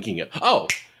was thinking of. Oh,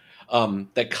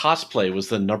 that cosplay was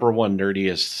the number one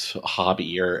nerdiest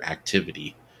hobby or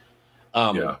activity.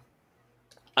 Yeah.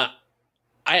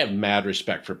 I have mad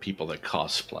respect for people that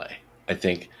cosplay. I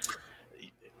think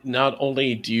not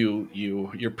only do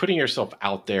you're putting yourself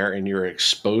out there and you're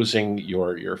exposing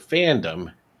your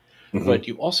fandom, but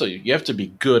you have to be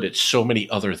good at so many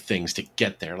other things to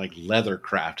get there, like leather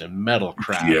craft and metal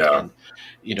craft. Yeah. And,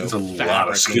 there's a lot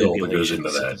of skill that goes into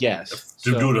that. Yes.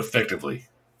 To do it effectively.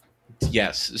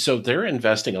 Yes. So they're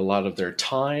investing a lot of their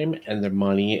time and their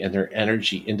money and their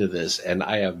energy into this. And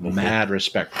I have mad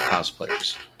respect for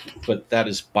cosplayers. But that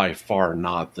is by far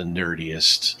not the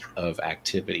nerdiest of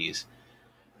activities.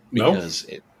 Because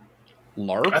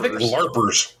LARPers. I think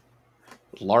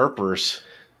LARPers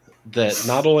that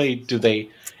not only do they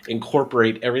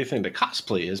incorporate everything that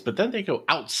cosplay is, but then they go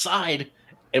outside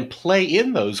and play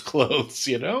in those clothes,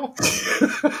 you know?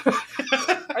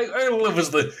 I love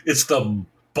it's the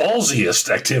ballsiest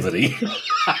activity.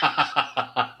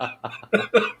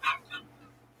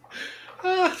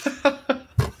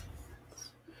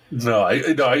 No,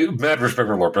 I mad respect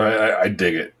for LARP. I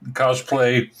dig it.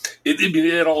 Cosplay,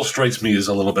 it all strikes me as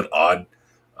a little bit odd,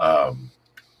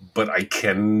 but I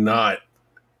cannot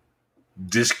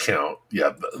discount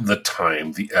the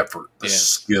time, the effort, the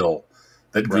skill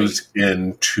that goes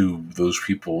into those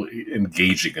people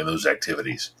engaging in those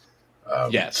activities.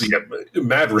 Yes. So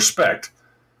mad respect.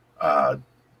 But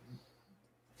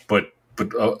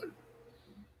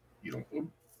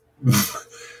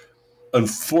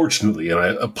unfortunately, and I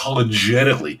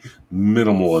apologetically,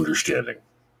 minimal understanding.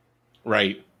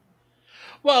 Right.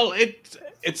 Well,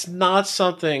 it's not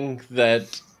something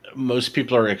that most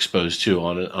people are exposed to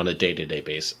on a day-to-day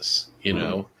basis, you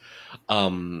know.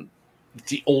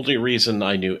 The only reason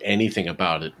I knew anything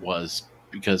about it was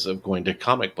because of going to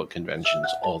comic book conventions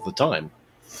all the time.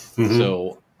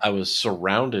 So I was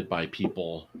surrounded by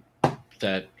people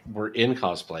that were in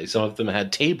cosplay. Some of them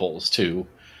had tables to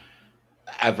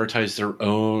advertise their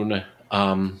own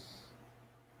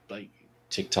like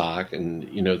TikTok and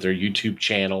their YouTube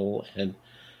channel, and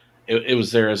it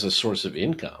was there as a source of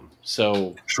income.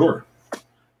 So sure,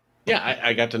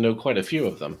 I got to know quite a few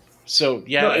of them. So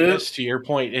I guess to your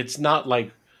point, it's not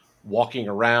like walking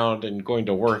around and going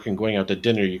to work and going out to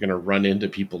dinner. You're going to run into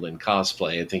people in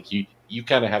cosplay. I think you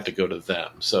kind of have to go to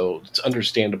them. So it's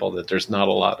understandable that there's not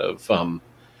a lot of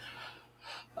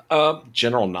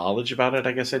general knowledge about it,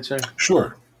 I guess I'd say.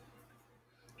 Sure.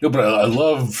 But I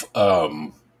love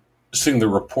seeing the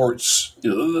reports.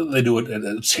 They do it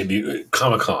at San Diego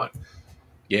Comic-Con.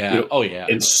 Yeah. Oh, yeah.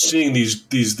 And seeing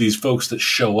these folks that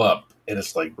show up, and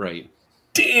it's like, right.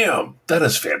 Damn, that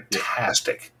is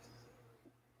fantastic.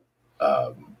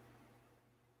 So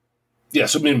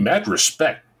I mean, mad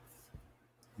respect.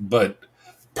 But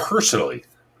personally,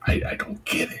 I don't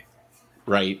get it.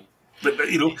 Right. But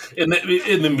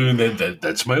in the moon,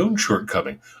 that's my own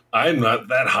shortcoming. I'm not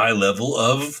that high level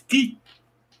of geek.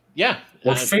 Yeah,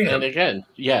 or fan. And again,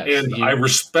 yes, and I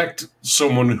respect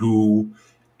someone who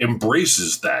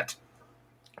embraces that.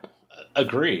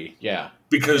 Agree, yeah.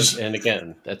 Because and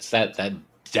again, that's that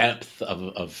depth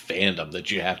of fandom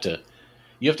that you have to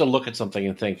look at something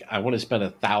and think, I want to spend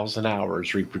 1,000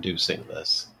 hours reproducing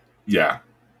this. Yeah,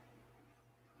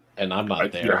 and I'm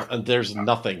not there. Yeah. And there's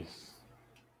nothing.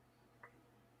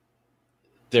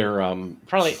 There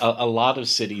probably a lot of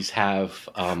cities have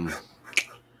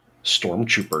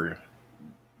stormtrooper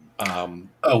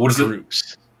what is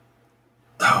groups.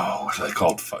 What are they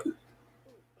called?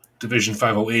 Division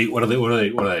 508. What are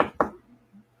they?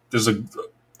 There's an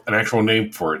actual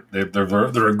name for it.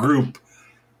 They're a group.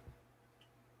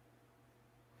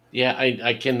 Yeah,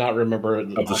 I cannot remember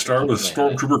of the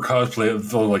stormtrooper cosplay.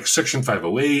 They're like Section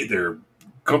 508. Their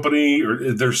company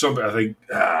or there's something. I think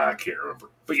I can't remember.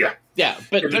 But yeah,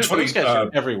 but those guys are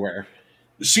everywhere.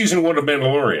 Season 1 of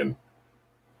Mandalorian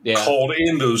called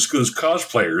in those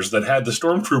cosplayers that had the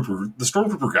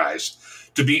stormtrooper guys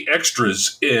to be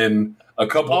extras in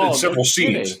several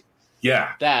scenes.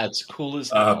 Yeah, that's cool as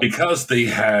hell. Because they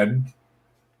had,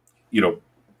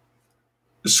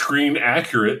 screen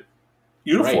accurate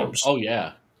uniforms. Right. Oh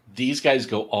yeah, these guys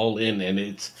go all in, and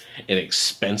it's an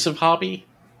expensive hobby.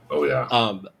 Oh yeah.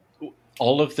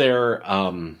 All of their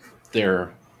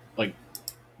like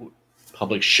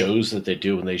public shows that they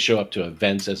do when they show up to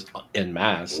events en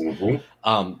masse,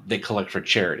 they collect for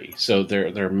charity. So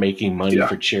they're making money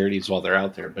for charities while they're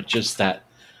out there. But just that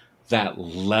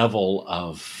level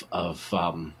of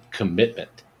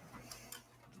commitment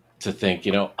to think,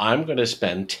 I'm going to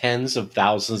spend tens of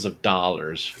thousands of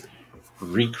dollars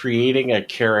recreating a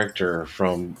character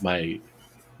from my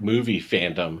movie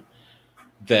fandom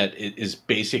that is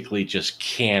basically just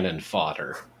cannon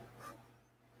fodder.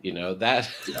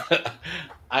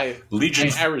 I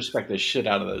respect the shit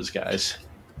out of those guys.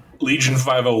 Legion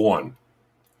 501.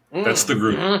 That's the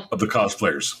group of the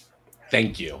cosplayers.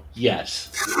 Thank you.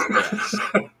 Yes.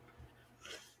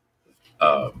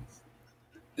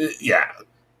 Yeah.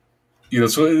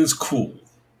 So it is cool.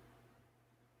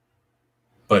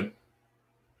 But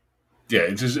yeah,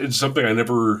 it's something I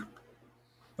never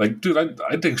dude,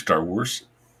 I dig Star Wars.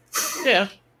 Yeah.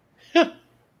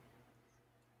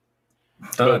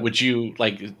 But would you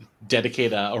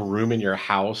dedicate a room in your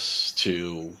house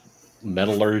to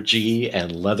metallurgy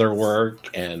and leatherwork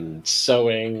and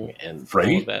sewing and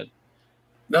all of that?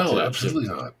 No, absolutely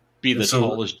not. Be the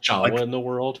tallest Jawa in the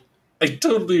world? I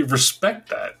totally respect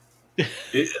that.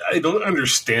 I don't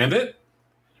understand it.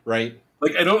 Right.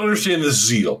 I don't understand the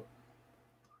zeal.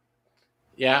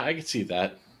 Yeah, I can see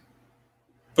that.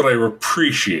 But I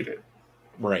appreciate it.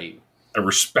 Right. I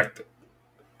respect it.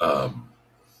 I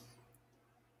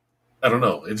don't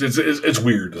know. It's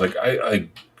weird.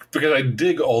 Because I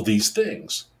dig all these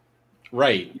things.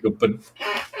 Right. But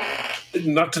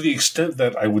not to the extent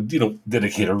that I would,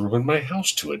 dedicate a room in my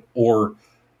house to it or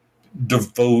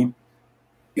devote,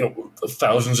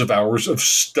 thousands of hours of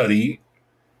study.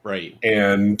 Right.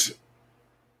 And,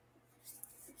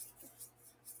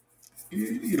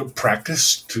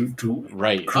 practice to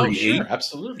right. create. Oh, sure.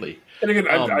 Absolutely. And again,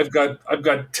 I've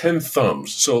got 10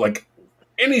 thumbs. So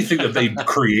anything that they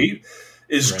create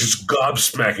is just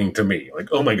gobsmacking to me.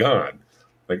 Oh my God.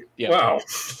 Wow.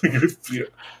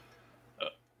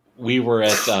 We were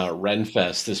at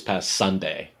Renfest this past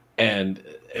Sunday. And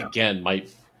again,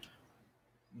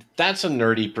 that's a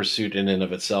nerdy pursuit in and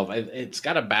of itself. It's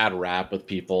got a bad rap with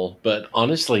people, but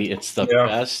honestly, it's the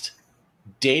best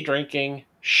day drinking,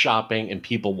 shopping, and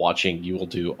people watching you will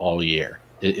do all year.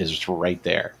 It is right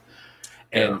there.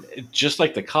 And just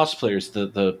like the cosplayers,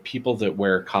 the people that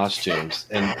wear costumes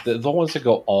and the ones that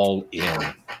go all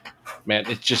in, man,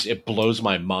 it blows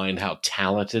my mind how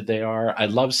talented they are. I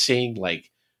love seeing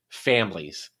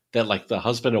families that the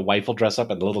husband and wife will dress up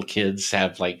and the little kids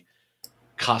have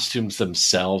costumes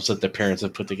themselves that their parents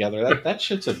have put together. That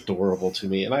shit's adorable to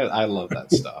me. And I love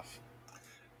that stuff.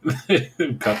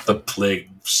 They've got the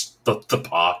plagues, the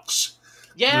pox.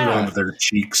 Yeah. On their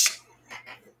cheeks.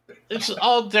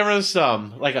 There was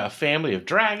a family of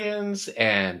dragons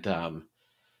and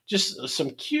just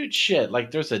some cute shit.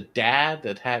 There's a dad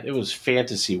that it was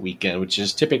fantasy weekend, which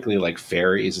is typically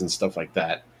fairies and stuff like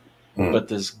that. But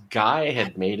this guy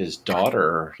had made his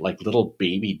daughter little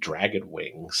baby dragon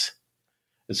wings.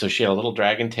 And so she had a little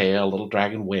dragon tail, little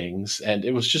dragon wings, and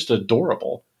it was just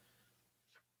adorable.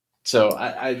 So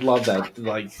I love that.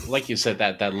 Like you said,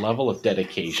 that level of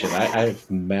dedication. I have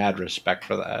mad respect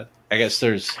for that. I guess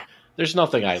there's there's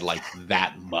nothing I like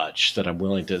that much that I'm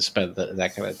willing to spend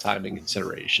that kind of time in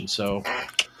consideration. So,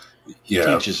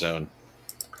 Yeah. teach his own.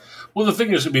 Well, the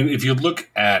thing is, I mean, if you look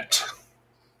at,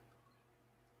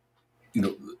 you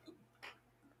know,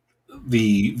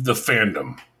 the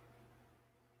fandom,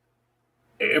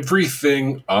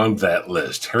 everything on that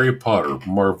list, Harry Potter,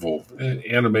 Marvel,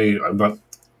 anime, I'm not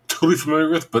totally familiar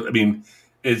with, but I mean,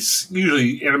 it's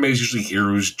usually, anime is usually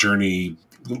hero's journey,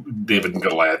 David and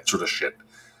Goliath sort of shit.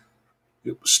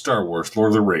 Star Wars, Lord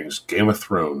of the Rings, Game of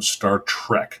Thrones, Star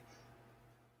Trek.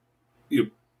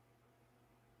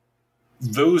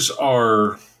 Those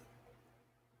are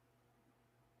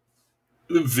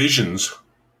visions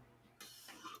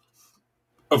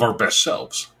of our best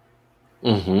selves.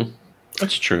 Mm-hmm.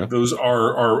 That's true. Those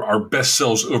are our best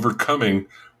selves overcoming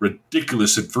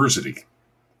ridiculous adversity.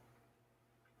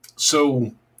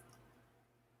 So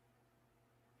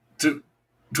to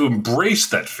embrace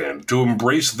that fan, to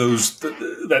embrace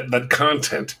that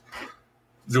content,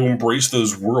 to embrace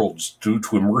those worlds, to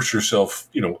immerse yourself,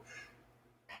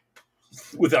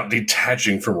 without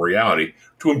detaching from reality,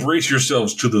 to embrace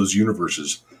yourselves to those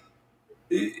universes,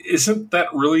 isn't that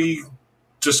really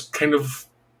just kind of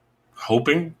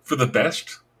hoping for the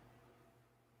best?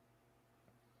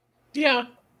 Yeah.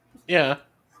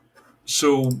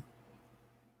 So, I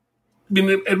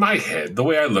mean, in my head, the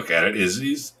way I look at it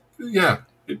is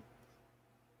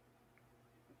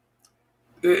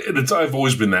I've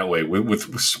always been that way with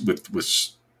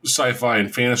sci-fi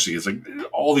and fantasy. It's like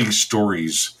all these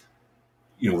stories,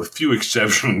 with few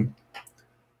exceptions,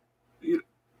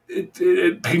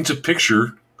 it paints a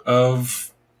picture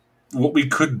of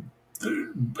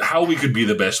how we could be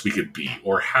the best we could be,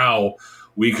 or how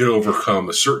we could overcome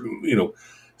a certain,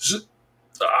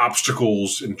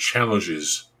 obstacles and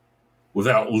challenges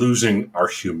without losing our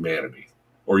humanity,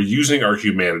 or using our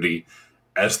humanity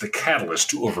as the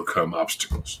catalyst to overcome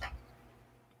obstacles.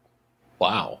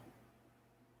 Wow.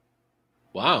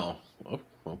 Oh,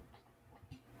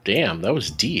 damn, that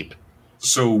was deep.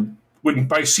 So when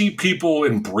I see people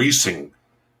embracing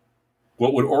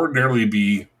what would ordinarily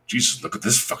be, Jesus, look at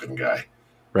this fucking guy.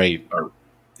 Right. Or,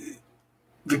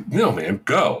 no, man,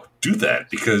 go. Do that,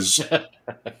 because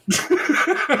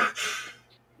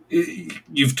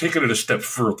you've taken it a step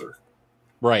further.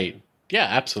 Right. Yeah,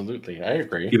 absolutely. I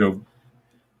agree.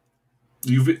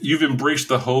 You've embraced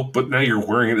the hope, but now you're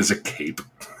wearing it as a cape.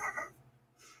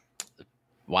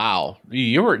 Wow,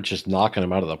 you were just knocking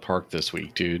them out of the park this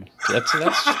week, dude.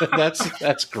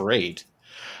 That's great.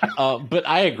 But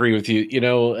I agree with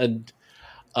you. And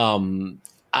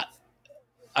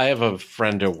I have a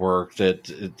friend at work that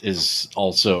is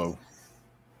also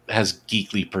has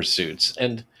geekly pursuits,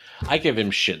 and I give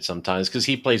him shit sometimes because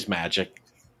he plays Magic,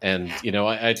 and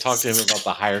I talk to him about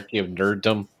the hierarchy of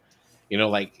nerddom.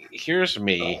 Like, here's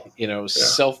me,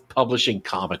 self-publishing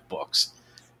comic books.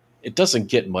 It doesn't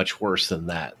get much worse than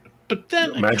that. But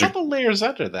then a couple layers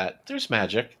under that, there's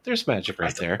Magic. There's Magic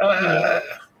right there.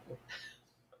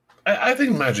 I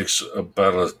think Magic's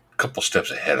about a couple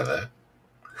steps ahead of that.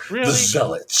 Really? The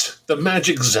Zealots. The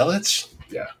Magic Zealots?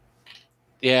 Yeah.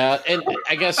 Yeah, and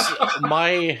I guess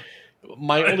my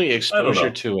only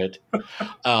exposure to it,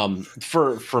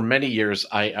 for many years,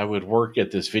 I would work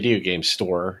at this video game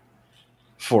store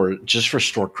for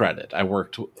store credit. I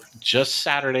worked just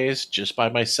Saturdays, just by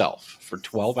myself for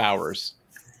 12 hours,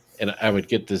 and I would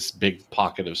get this big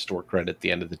pocket of store credit at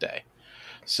the end of the day.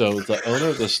 So the owner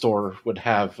of the store would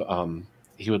have,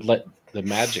 he would let the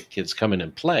Magic kids come in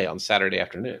and play on Saturday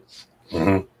afternoons.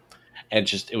 Mm-hmm.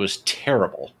 And it was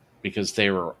terrible because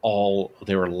they were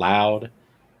loud,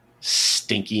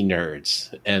 stinky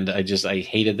nerds. And I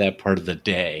hated that part of the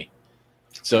day.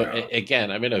 So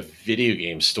again, I'm in a video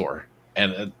game store,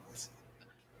 and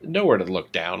nowhere to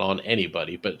look down on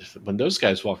anybody. But when those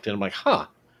guys walked in, I'm like, huh.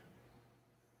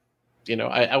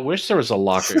 I wish there was a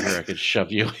locker here I could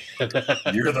shove you in.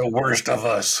 You're the worst of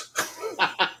us.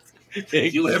 Exactly.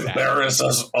 You embarrass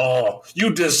us all.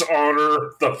 You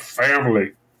dishonor the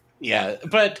family. Yeah,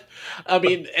 but I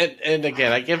mean, and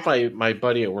again, I give my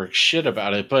buddy at work shit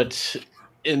about it, but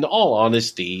in all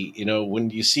honesty,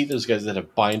 when you see those guys that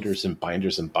have binders and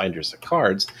binders and binders of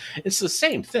cards, it's the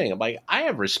same thing. I'm like, I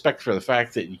have respect for the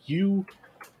fact that you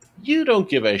don't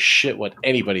give a shit what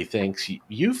anybody thinks.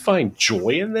 You find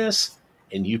joy in this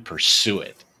and you pursue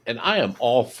it, and I am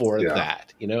all for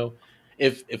that.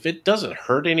 If it doesn't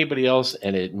hurt anybody else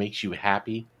and it makes you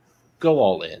happy, go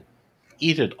all in,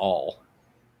 eat it all.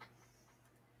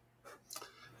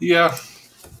 Yeah.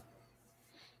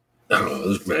 I don't know,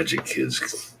 those Magic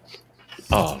kids.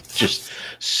 Oh, just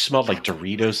smelled like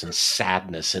Doritos and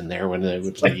sadness in there when they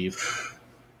would leave.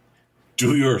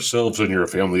 Do yourselves and your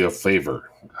family a favor.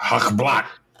 Hach black.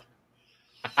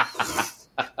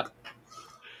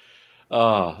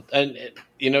 And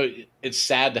it's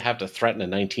sad to have to threaten a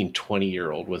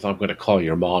 19-20-year-old with, I'm going to call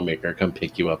your mom, make her come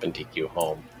pick you up and take you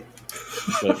home.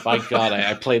 But by God,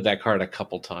 I played that card a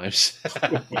couple times.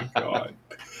 Oh my God.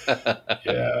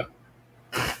 Yeah.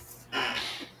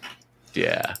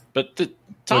 Yeah. But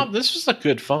Tom, this was a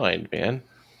good find, man.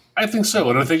 I think so.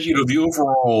 And I think, the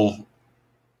overall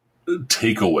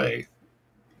takeaway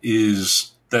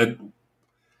is that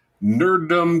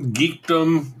nerddom,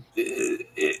 geekdom,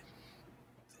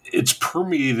 it's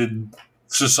permeated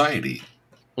society.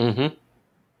 Mm-hmm.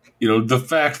 The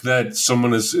fact that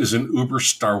someone is an uber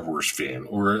Star Wars fan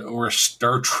or a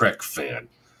Star Trek fan,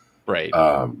 right?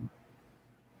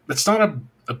 It's not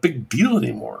a big deal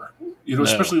anymore. No.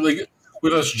 Especially like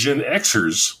with us Gen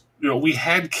Xers. We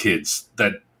had kids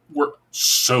that were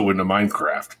so into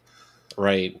Minecraft,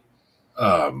 right? We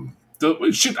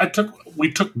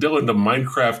took Dylan to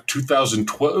Minecraft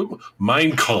 2012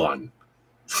 Minecon.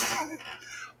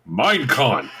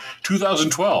 Minecon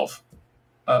 2012.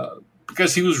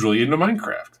 Because he was really into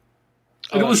Minecraft.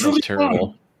 And it was really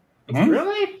terrible. Fun.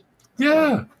 Really?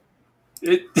 Yeah.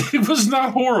 It was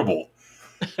not horrible.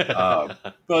 Well,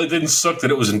 it didn't suck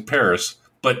that it was in Paris,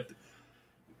 but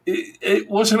it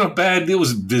wasn't a bad... It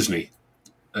was Disney.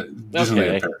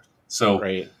 Disneyland in Paris. So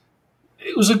right.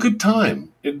 It was a good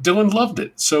time. Dylan loved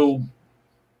it. So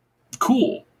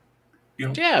cool.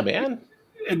 Yeah, man.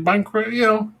 And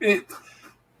Minecraft,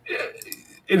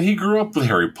 and he grew up with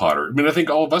Harry Potter. I mean, I think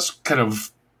all of us kind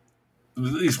of, at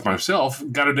least myself,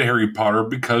 got into Harry Potter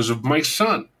because of my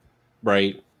son.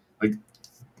 Right. Like,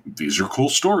 these are cool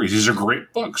stories. These are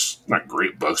great books. Not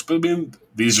great books, but I mean,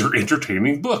 these are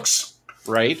entertaining books.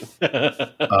 Right.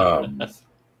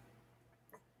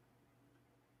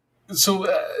 So,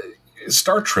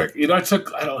 Star Trek, I don't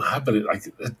know, but like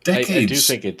decades. I do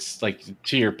think it's like,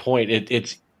 to your point,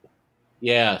 it's,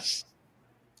 yes.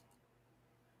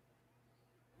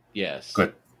 Yes.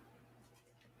 Good.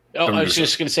 Oh, I was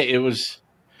just going to say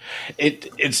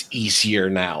it's easier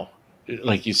now,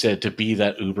 like you said, to be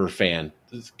that Uber fan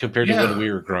compared to when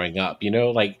we were growing up.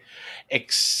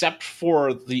 Except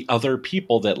for the other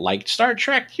people that liked Star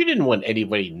Trek, you didn't want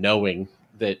anybody knowing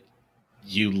that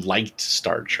you liked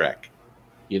Star Trek.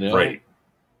 Right.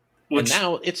 And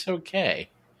now it's okay.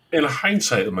 In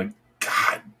hindsight, I'm like,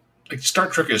 God, like Star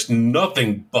Trek is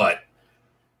nothing but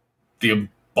the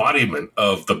embodiment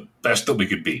of the best that we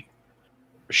could be.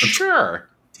 Sure.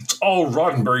 It's all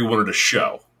Roddenberry wanted to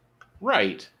show.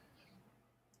 Right.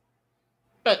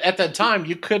 But at that time,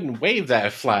 you couldn't wave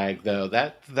that flag, though.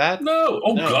 That No.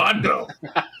 Oh, no. God, no.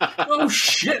 Oh,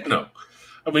 shit, no.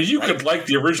 I mean, you could like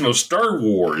the original Star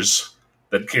Wars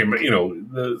that came,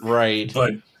 right.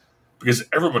 But because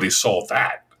everybody saw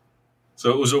that. So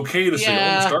it was okay to say,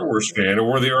 I'm a Star Wars fan, or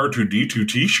wear the R2-D2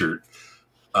 t-shirt.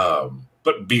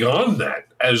 But beyond that,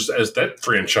 as that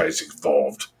franchise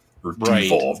evolved, or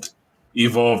evolved,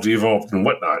 and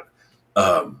whatnot,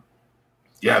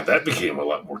 that became a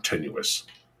lot more tenuous.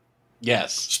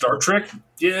 Yes. Star Trek,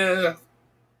 yeah,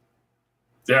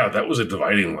 that was a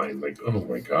dividing line. Like, oh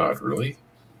my God, really?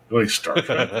 You like Star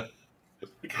Trek?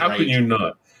 Like, how can you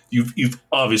not? You've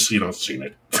obviously not seen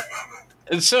it.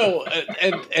 And so,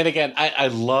 and again,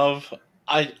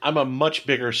 I'm a much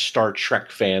bigger Star Trek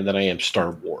fan than I am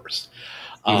Star Wars.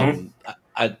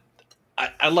 I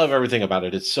love everything about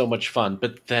it. It's so much fun.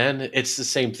 But then it's the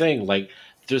same thing. Like,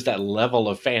 there's that level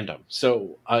of fandom.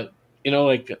 So,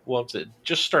 it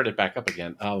just started back up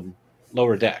again.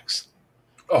 Lower Decks.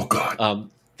 Oh, God.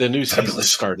 The new season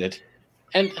started.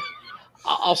 And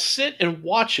I'll sit and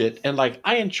watch it. And,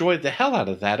 I enjoyed the hell out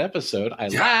of that episode. I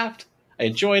laughed. I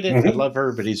enjoyed it. I love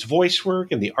everybody's voice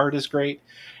work. And the art is great.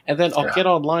 And then I'll get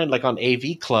online, on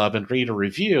AV Club, and read a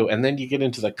review. And then you get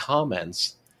into the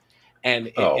comments.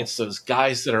 And it's those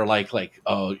guys that are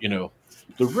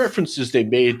the references they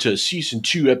made to season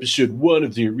 2, episode 1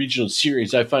 of the original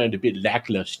series, I find a bit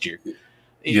lackluster.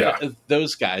 Yeah,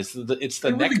 those guys. It's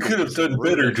the they really could have done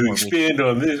better to expand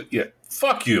on this. Yeah,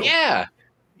 fuck you. Yeah,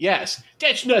 yes,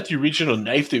 that's not the original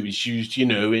knife that was used,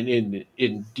 in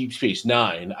Deep Space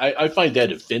Nine. I find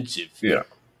that offensive. Yeah.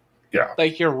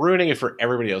 You're ruining it for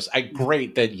everybody else.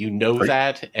 Great that you know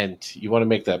that and you want to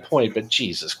make that point, but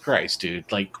Jesus Christ, dude,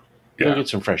 go get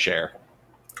some fresh air.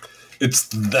 It's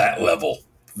that level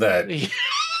that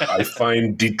I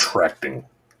find detracting.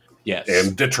 Yes.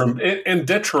 And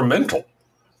detrimental.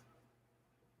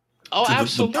 Oh,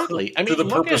 absolutely. To the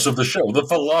purpose of the show, the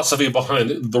philosophy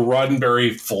behind it, the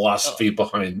Roddenberry philosophy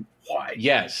behind why.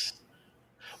 Yes.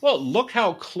 Well, look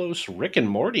how close Rick and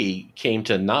Morty came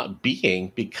to not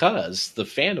being because the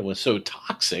fandom was so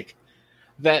toxic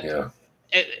that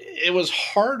it was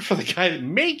hard for the guy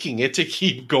making it to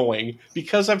keep going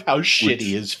because of how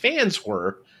shitty his fans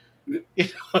were. You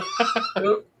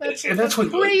know? that's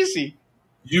what crazy.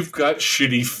 You've got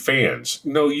shitty fans.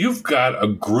 No, you've got a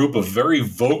group of a very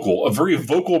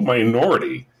vocal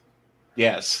minority.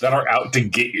 Yes. That are out to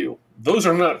get you. Those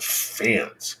are not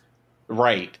fans.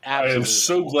 Right. Absolutely. I am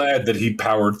so glad that he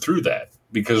powered through that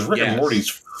because Rick and Morty's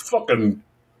fucking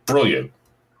brilliant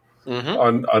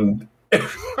on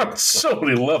so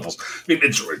many levels. I mean,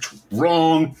 it's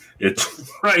wrong, it's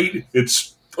right,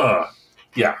 it's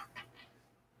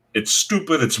it's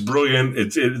stupid, it's brilliant,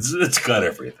 it's got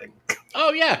everything.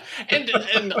 Oh yeah, and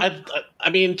I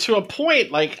mean, to a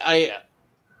point, like I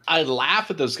laugh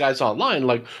at those guys online,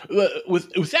 like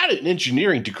without an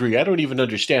engineering degree, I don't even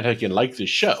understand how you can like this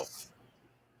show.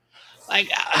 Like,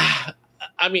 I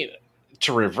mean,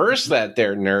 to reverse that,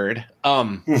 there, nerd.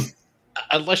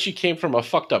 Unless you came from a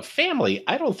fucked up family,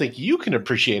 I don't think you can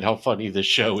appreciate how funny this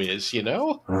show is. You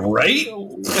know, right?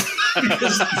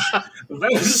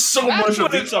 That is so much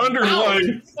of the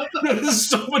underlying. That is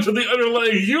so much of the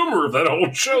underlying humor of that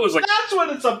whole show. Is like that's what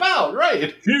it's about,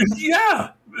 right?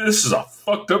 Yeah, this is a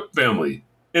fucked up family.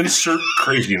 Insert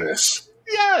craziness.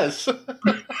 Yes.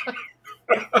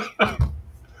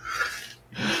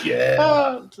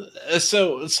 Yeah.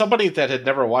 So somebody that had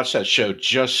never watched that show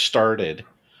just started.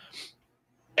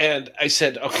 And I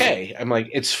said, okay, I'm like,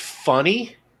 it's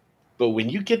funny, but when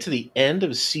you get to the end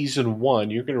of season 1,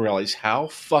 you're going to realize how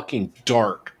fucking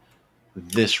dark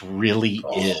this really is.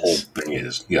 The whole thing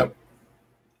is, yep.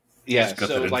 Yeah,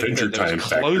 so like the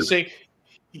closing,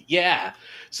 yeah.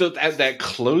 So that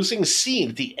closing scene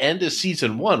at the end of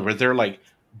season 1 where they're like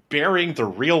burying the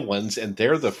real ones and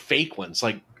they're the fake ones,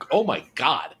 like, oh my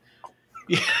God.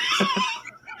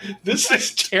 This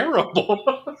is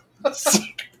terrible.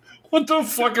 What the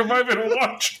fuck have I been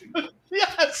watching?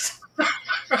 Yes.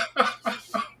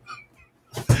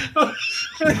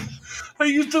 I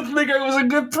used to think I was a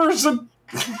good person.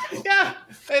 Yeah.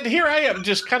 And here I am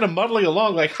just kind of muddling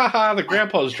along like, haha, the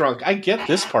grandpa's drunk. I get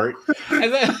this part.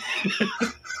 And then...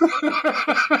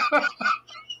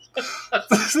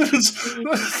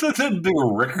 that big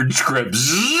record scrap.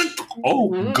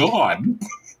 Oh, God.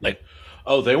 Like,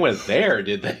 oh, they went there,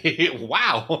 did they?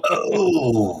 Wow.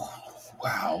 Oh.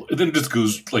 Wow. And then it just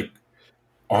goes like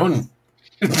on.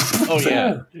 Oh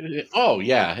yeah. Oh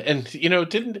yeah. And you know,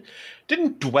 didn't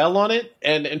dwell on it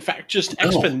and in fact just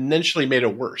exponentially made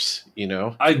it worse, you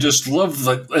know. I just love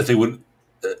that they would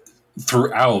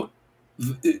throughout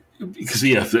because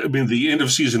I mean the end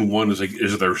of season 1 is like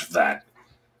there's that.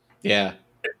 Yeah.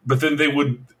 But then they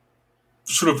would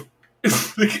sort of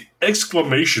like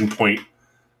exclamation point.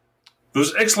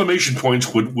 Those exclamation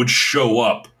points would show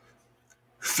up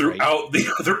throughout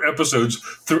the other episodes,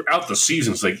 throughout the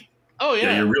seasons, like, oh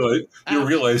yeah, you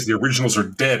realize the originals are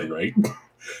dead, right?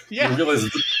 Yeah, you realize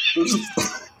those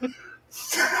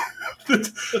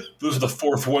are the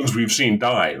fourth ones we've seen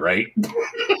die, right?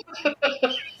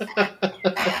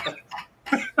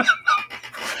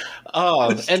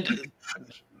 And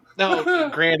now,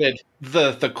 granted,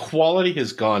 the quality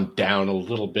has gone down a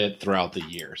little bit throughout the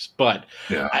years, but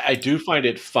I do find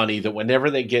it funny that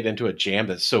whenever they get into a jam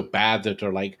that's so bad that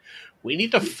they're like, we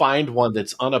need to find one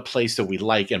that's on a place that we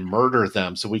like and murder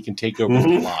them so we can take over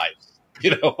their lives.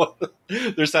 You know,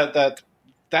 there's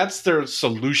that's their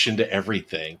solution to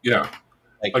everything. Yeah.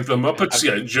 Like the Muppets,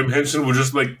 Jim Henson would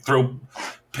just like throw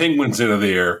penguins into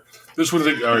the air. This one's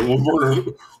like, all right,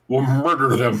 we'll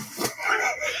murder them.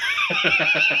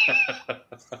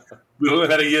 We don't know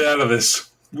how to get out of this.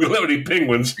 We don't have any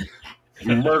penguins.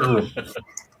 Murder them.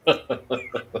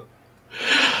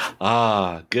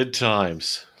 Good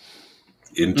times.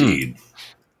 Indeed.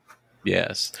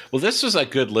 Yes. Well, this was a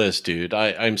good list, dude.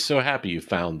 I'm so happy you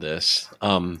found this.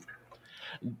 Don't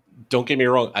get me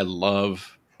wrong. I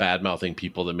love bad-mouthing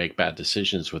people that make bad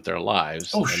decisions with their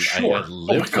lives. Oh, and sure. I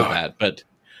live for that. But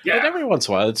every once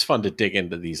in a while, it's fun to dig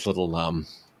into these little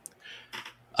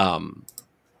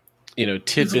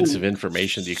tidbits of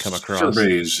information that you come across.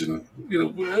 Surveys and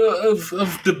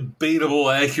of debatable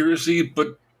accuracy,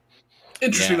 but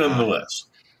interesting nonetheless.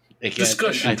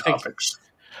 Discussion topics.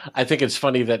 I think it's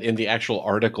funny that in the actual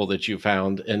article that you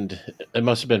found, and it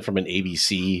must have been from an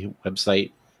ABC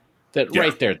website, that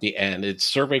right there at the end, it's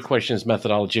survey questions,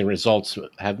 methodology, and results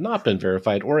have not been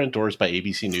verified or endorsed by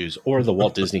ABC News or the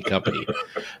Walt Disney Company.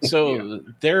 So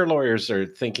their lawyers are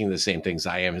thinking the same things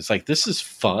I am. It's like, this is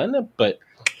fun, but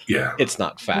it's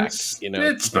not fact.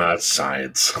 It's not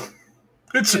science.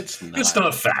 It's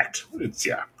not fact.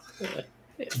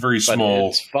 It's a very But small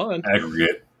it's fun.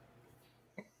 aggregate.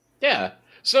 Yeah.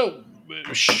 So,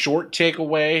 short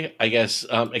takeaway, I guess,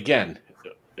 again,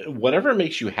 whatever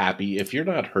makes you happy, if you're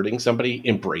not hurting somebody,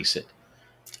 embrace it.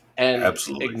 And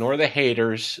Absolutely. ignore the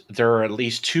haters. There are at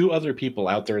least 2 other people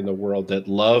out there in the world that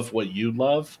love what you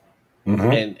love.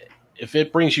 Mm-hmm. And if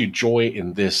it brings you joy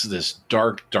in this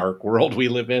dark, dark world we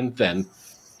live in, then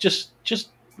just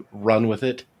run with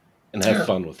it and have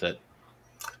fun with it.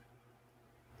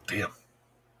 Damn.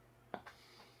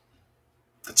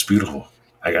 That's beautiful.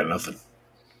 I got nothing.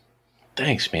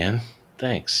 Thanks, man.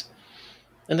 Thanks.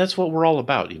 And that's what we're all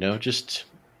about, just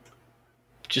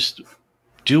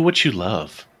do what you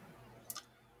love.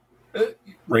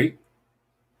 Right?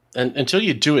 And until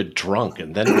you do it drunk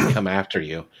and then we come after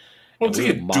you. Once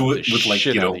you do it with, like,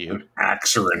 you. an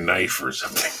axe or a knife or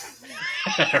something.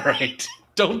 Right.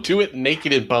 Don't do it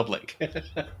naked in public.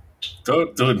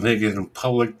 Don't do it naked in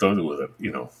public. Don't do it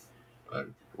with a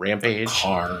Rampage. a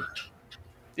car.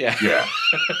 Yeah. Yeah.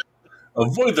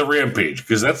 Avoid the rampage,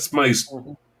 because that's my...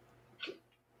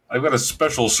 I've got a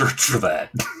special search for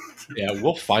that. Yeah,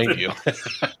 we'll find you.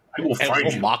 I will find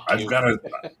we'll you. mock I've you. got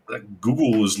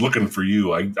Google is looking for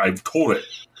you. I've told it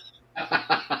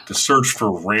to search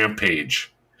for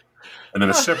rampage. And then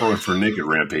a separate one for naked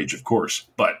rampage, of course.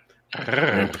 But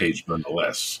rampage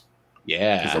nonetheless.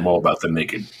 Yeah. Because I'm all about the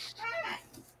naked.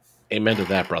 Amen to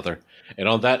that, brother. And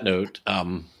on that note,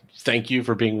 thank you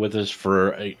for being with us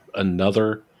for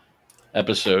another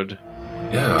episode.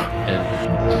 Yeah.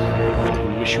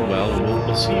 And we wish you well.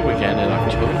 We'll see you again in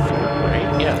October,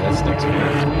 right? Yeah, that's next week.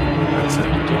 That's it.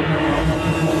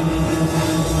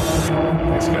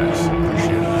 Thanks, guys.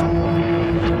 Appreciate it.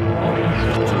 Always.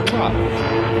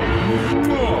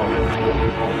 Oh.